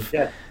kind of,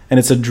 and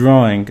it's a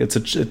drawing.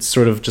 It's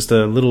sort of just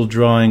a little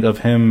drawing of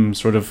him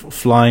sort of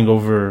flying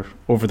over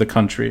the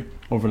country,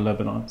 over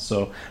Lebanon.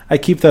 So I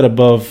keep that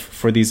above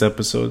for these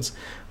episodes.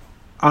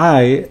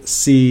 I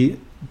see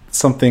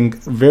something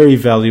very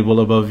valuable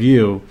above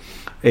you.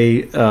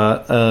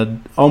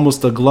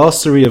 Almost a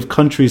glossary of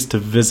countries to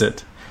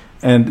visit,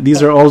 and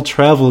these are all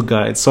travel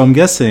guides. So I'm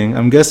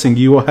guessing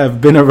you have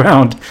been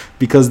around,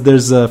 because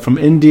there's from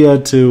India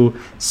to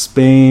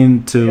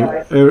Spain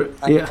to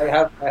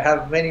I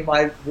have many.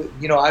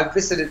 I've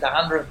visited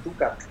 102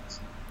 countries.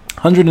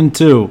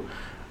 102.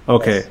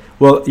 Okay. Yes.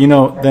 Well,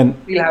 then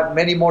we'll have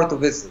many more to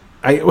visit.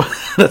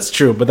 That's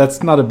true, but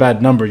that's not a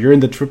bad number. You're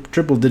in the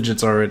triple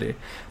digits already.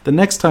 The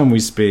next time we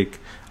speak,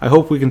 I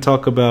hope we can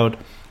talk about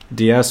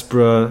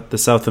diaspora, the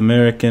South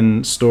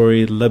American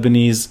story,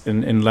 Lebanese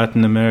in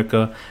Latin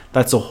America.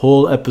 That's a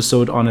whole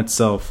episode on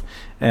itself.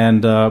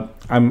 And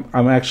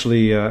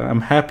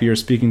I'm happier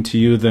speaking to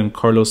you than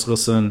Carlos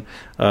Ghosn,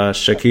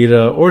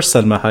 Shakira, or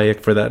Salma Hayek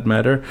for that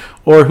matter.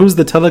 Or who's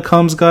the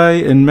telecoms guy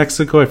in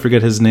Mexico? I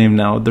forget his name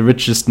now. The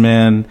richest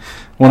man,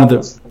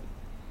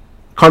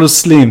 Carlos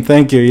Slim.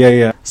 Thank you.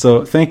 Yeah.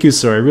 So thank you,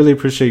 sir. I really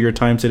appreciate your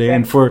time today. I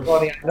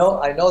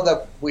know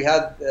that we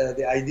had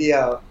the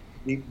idea.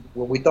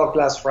 When we talked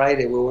last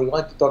Friday, we were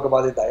going to talk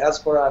about the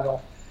diaspora,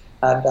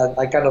 and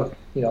I kind of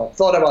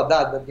thought about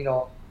that. But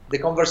the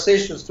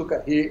conversations took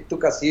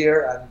us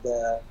here, and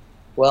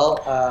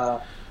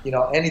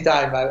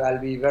anytime I'll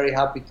be very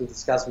happy to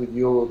discuss with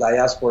you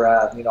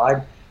diaspora.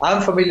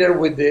 I'm familiar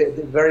with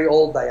the very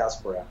old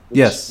diaspora. Which,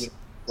 Yes,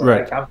 where I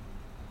right. come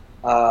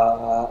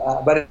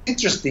but it's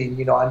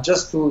interesting, and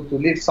just to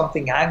leave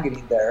something hanging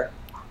in there.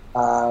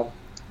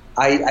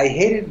 I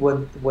hate it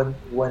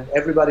when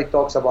everybody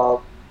talks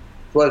about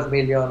 12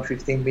 million,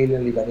 15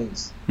 million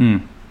Lebanese.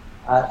 Mm.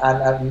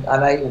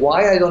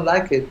 Why I don't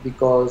like it,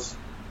 because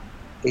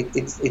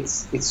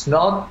it's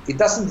not, it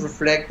doesn't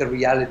reflect the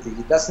reality.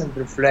 It doesn't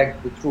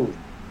reflect the truth.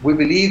 We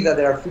believe that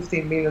there are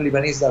 15 million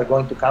Lebanese that are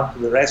going to come to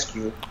the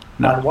rescue.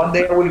 No. And one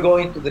day I will go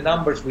into the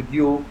numbers with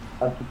you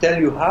and to tell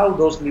you how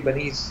those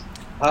Lebanese,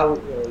 how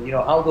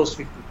those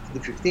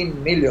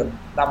 15 million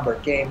number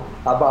came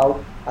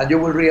about, and you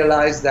will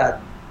realize that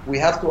we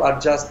have to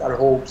adjust our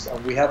hopes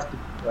and we have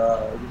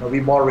to be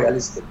more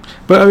realistic.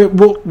 But I mean,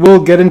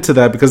 we'll get into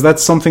that, because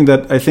that's something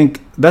that I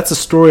think that's a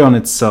story on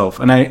itself.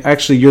 And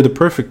you're the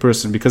perfect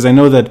person, because I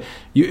know that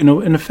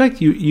in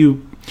effect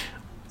you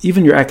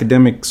even your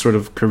academic sort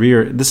of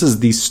career, this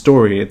is the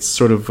story. It's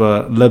sort of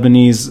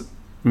Lebanese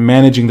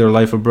managing their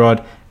life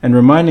abroad and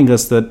reminding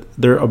us that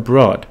they're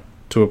abroad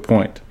to a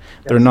point.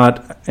 Yes. They're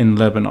not in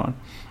Lebanon.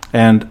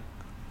 And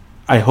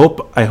I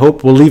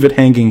hope we'll leave it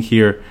hanging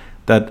here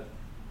that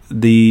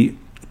the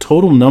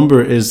total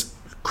number is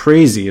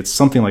crazy. It's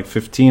something like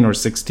 15 or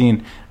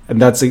 16,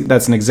 and that's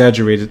an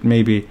exaggerated,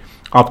 maybe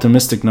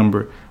optimistic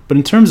number. But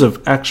in terms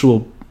of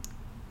actual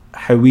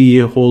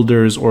Hawiyya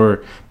holders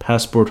or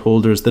passport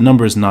holders, the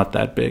number is not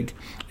that big.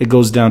 It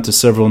goes down to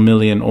several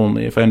million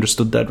only, if I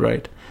understood that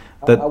right.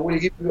 I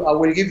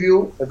will give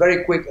you a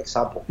very quick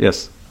example.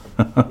 Yes.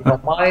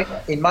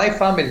 In my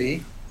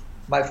family,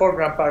 my 4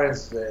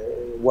 grandparents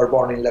were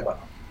born in Lebanon.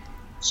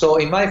 So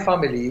in my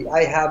family,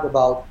 I have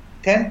about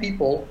 10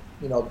 people,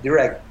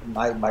 direct,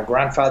 my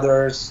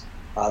grandfathers,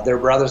 their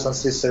brothers and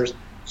sisters.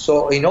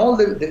 So in all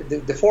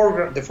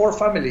the four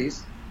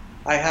families,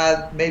 I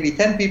had maybe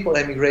 10 people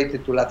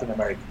emigrated to Latin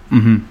America,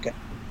 okay?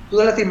 To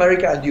Latin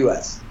America and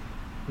US.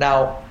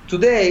 Now,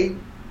 today,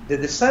 the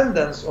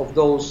descendants of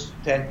those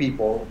 10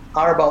 people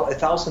are about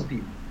 1,000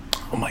 people.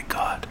 Oh my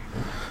God.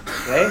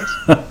 Okay?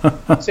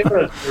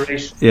 Several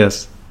generations.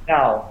 Yes.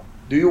 Now,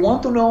 do you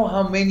want to know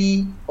how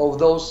many of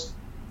those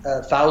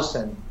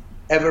 1,000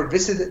 ever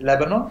visited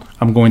Lebanon?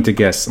 I'm going to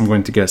guess.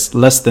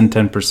 Less than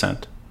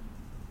 10%.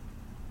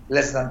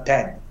 Less than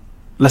 10.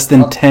 Less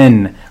than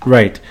 10.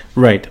 Right.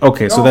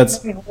 Okay, so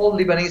that's... whole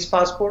Lebanese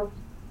passport?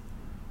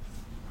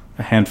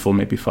 A handful,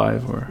 maybe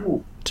 5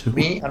 or 2.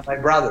 Me and my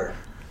brother.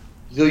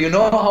 Do you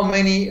know how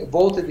many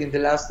voted in the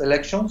last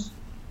elections?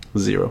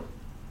 0.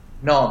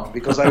 None,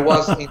 because I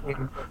was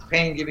in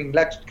Spain giving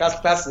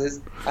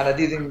classes and I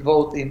didn't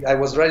vote. I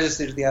was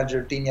registered in the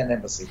Argentinian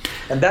embassy.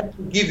 And that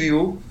will give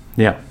you...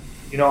 Yeah.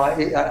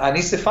 And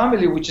it's a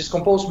family which is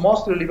composed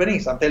mostly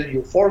Lebanese. I'm telling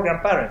you, 4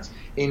 grandparents.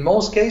 In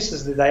most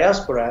cases, the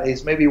diaspora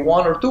is maybe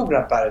 1 or 2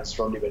 grandparents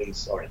from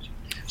Lebanese origin.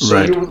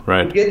 So you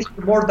get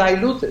more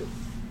diluted.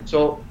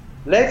 So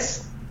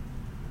let's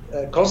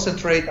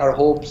concentrate our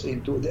hopes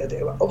into...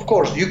 Of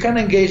course, you can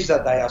engage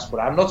that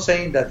diaspora. I'm not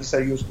saying that these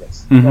are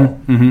useless. Mm-hmm. No.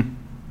 Mm-hmm.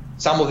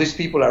 Some of these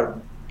people are,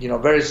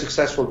 very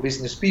successful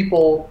business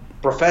people,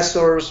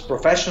 professors,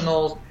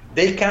 professionals.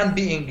 They can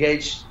be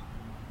engaged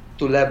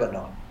to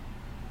Lebanon.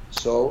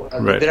 So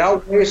there are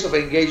ways of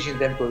engaging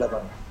them to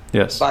Lebanon.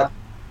 Yes. But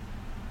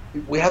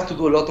we have to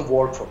do a lot of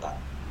work for that.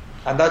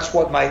 And that's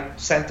what my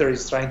center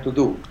is trying to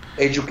do.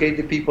 Educate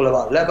the people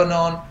about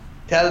Lebanon,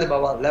 tell them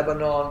about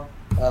Lebanon,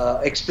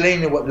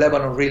 explain what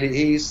Lebanon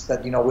really is,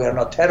 that, we are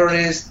not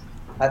terrorists.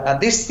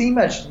 And this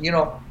image,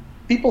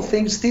 people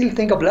still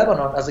think of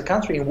Lebanon as a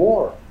country in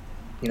war.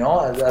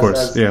 Of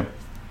course, yeah.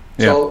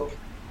 So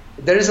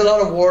there is a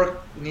lot of work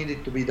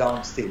needed to be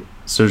done still.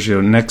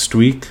 Sergio, next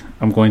week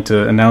I'm going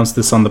to announce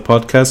this on the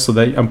podcast, so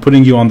that I'm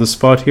putting you on the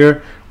spot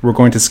here. We're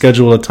going to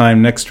schedule a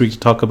time next week to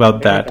talk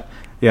about that.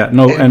 Yeah,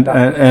 no, and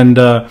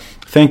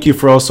thank you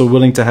for also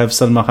willing to have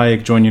Salma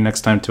Hayek join you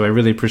next time too. I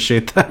really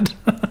appreciate that.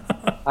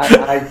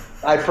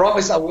 I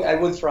promise I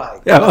will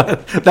try. Yeah,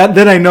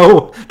 then I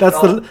know that's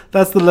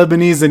the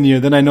Lebanese in you.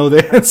 Then I know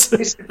the answer.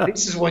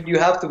 This is when you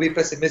have to be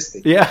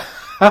pessimistic. Yeah,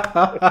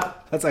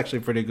 that's actually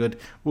pretty good.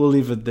 We'll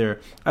leave it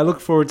there. I look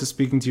forward to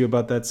speaking to you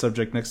about that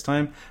subject next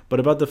time. But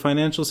about the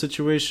financial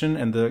situation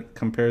and the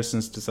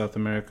comparisons to South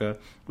America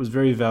was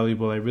very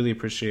valuable. I really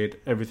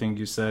appreciate everything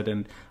you said,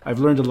 and I've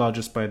learned a lot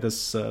just by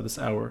this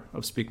hour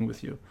of speaking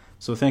with you.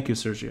 So thank you,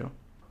 Sergio.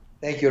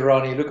 Thank you,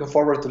 Ronnie. Looking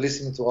forward to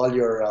listening to all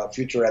your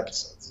future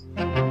episodes.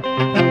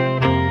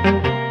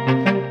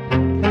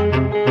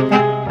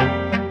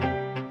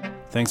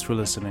 Thanks for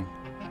listening.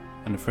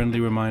 And a friendly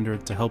reminder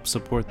to help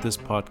support this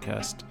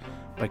podcast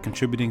by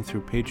contributing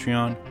through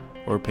Patreon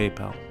or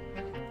PayPal.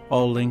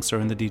 All links are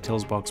in the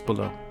details box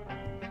below.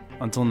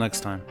 Until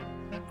next time,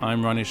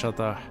 I'm Ronnie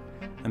Shatah,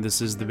 and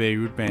this is the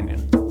Beirut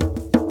Banyan.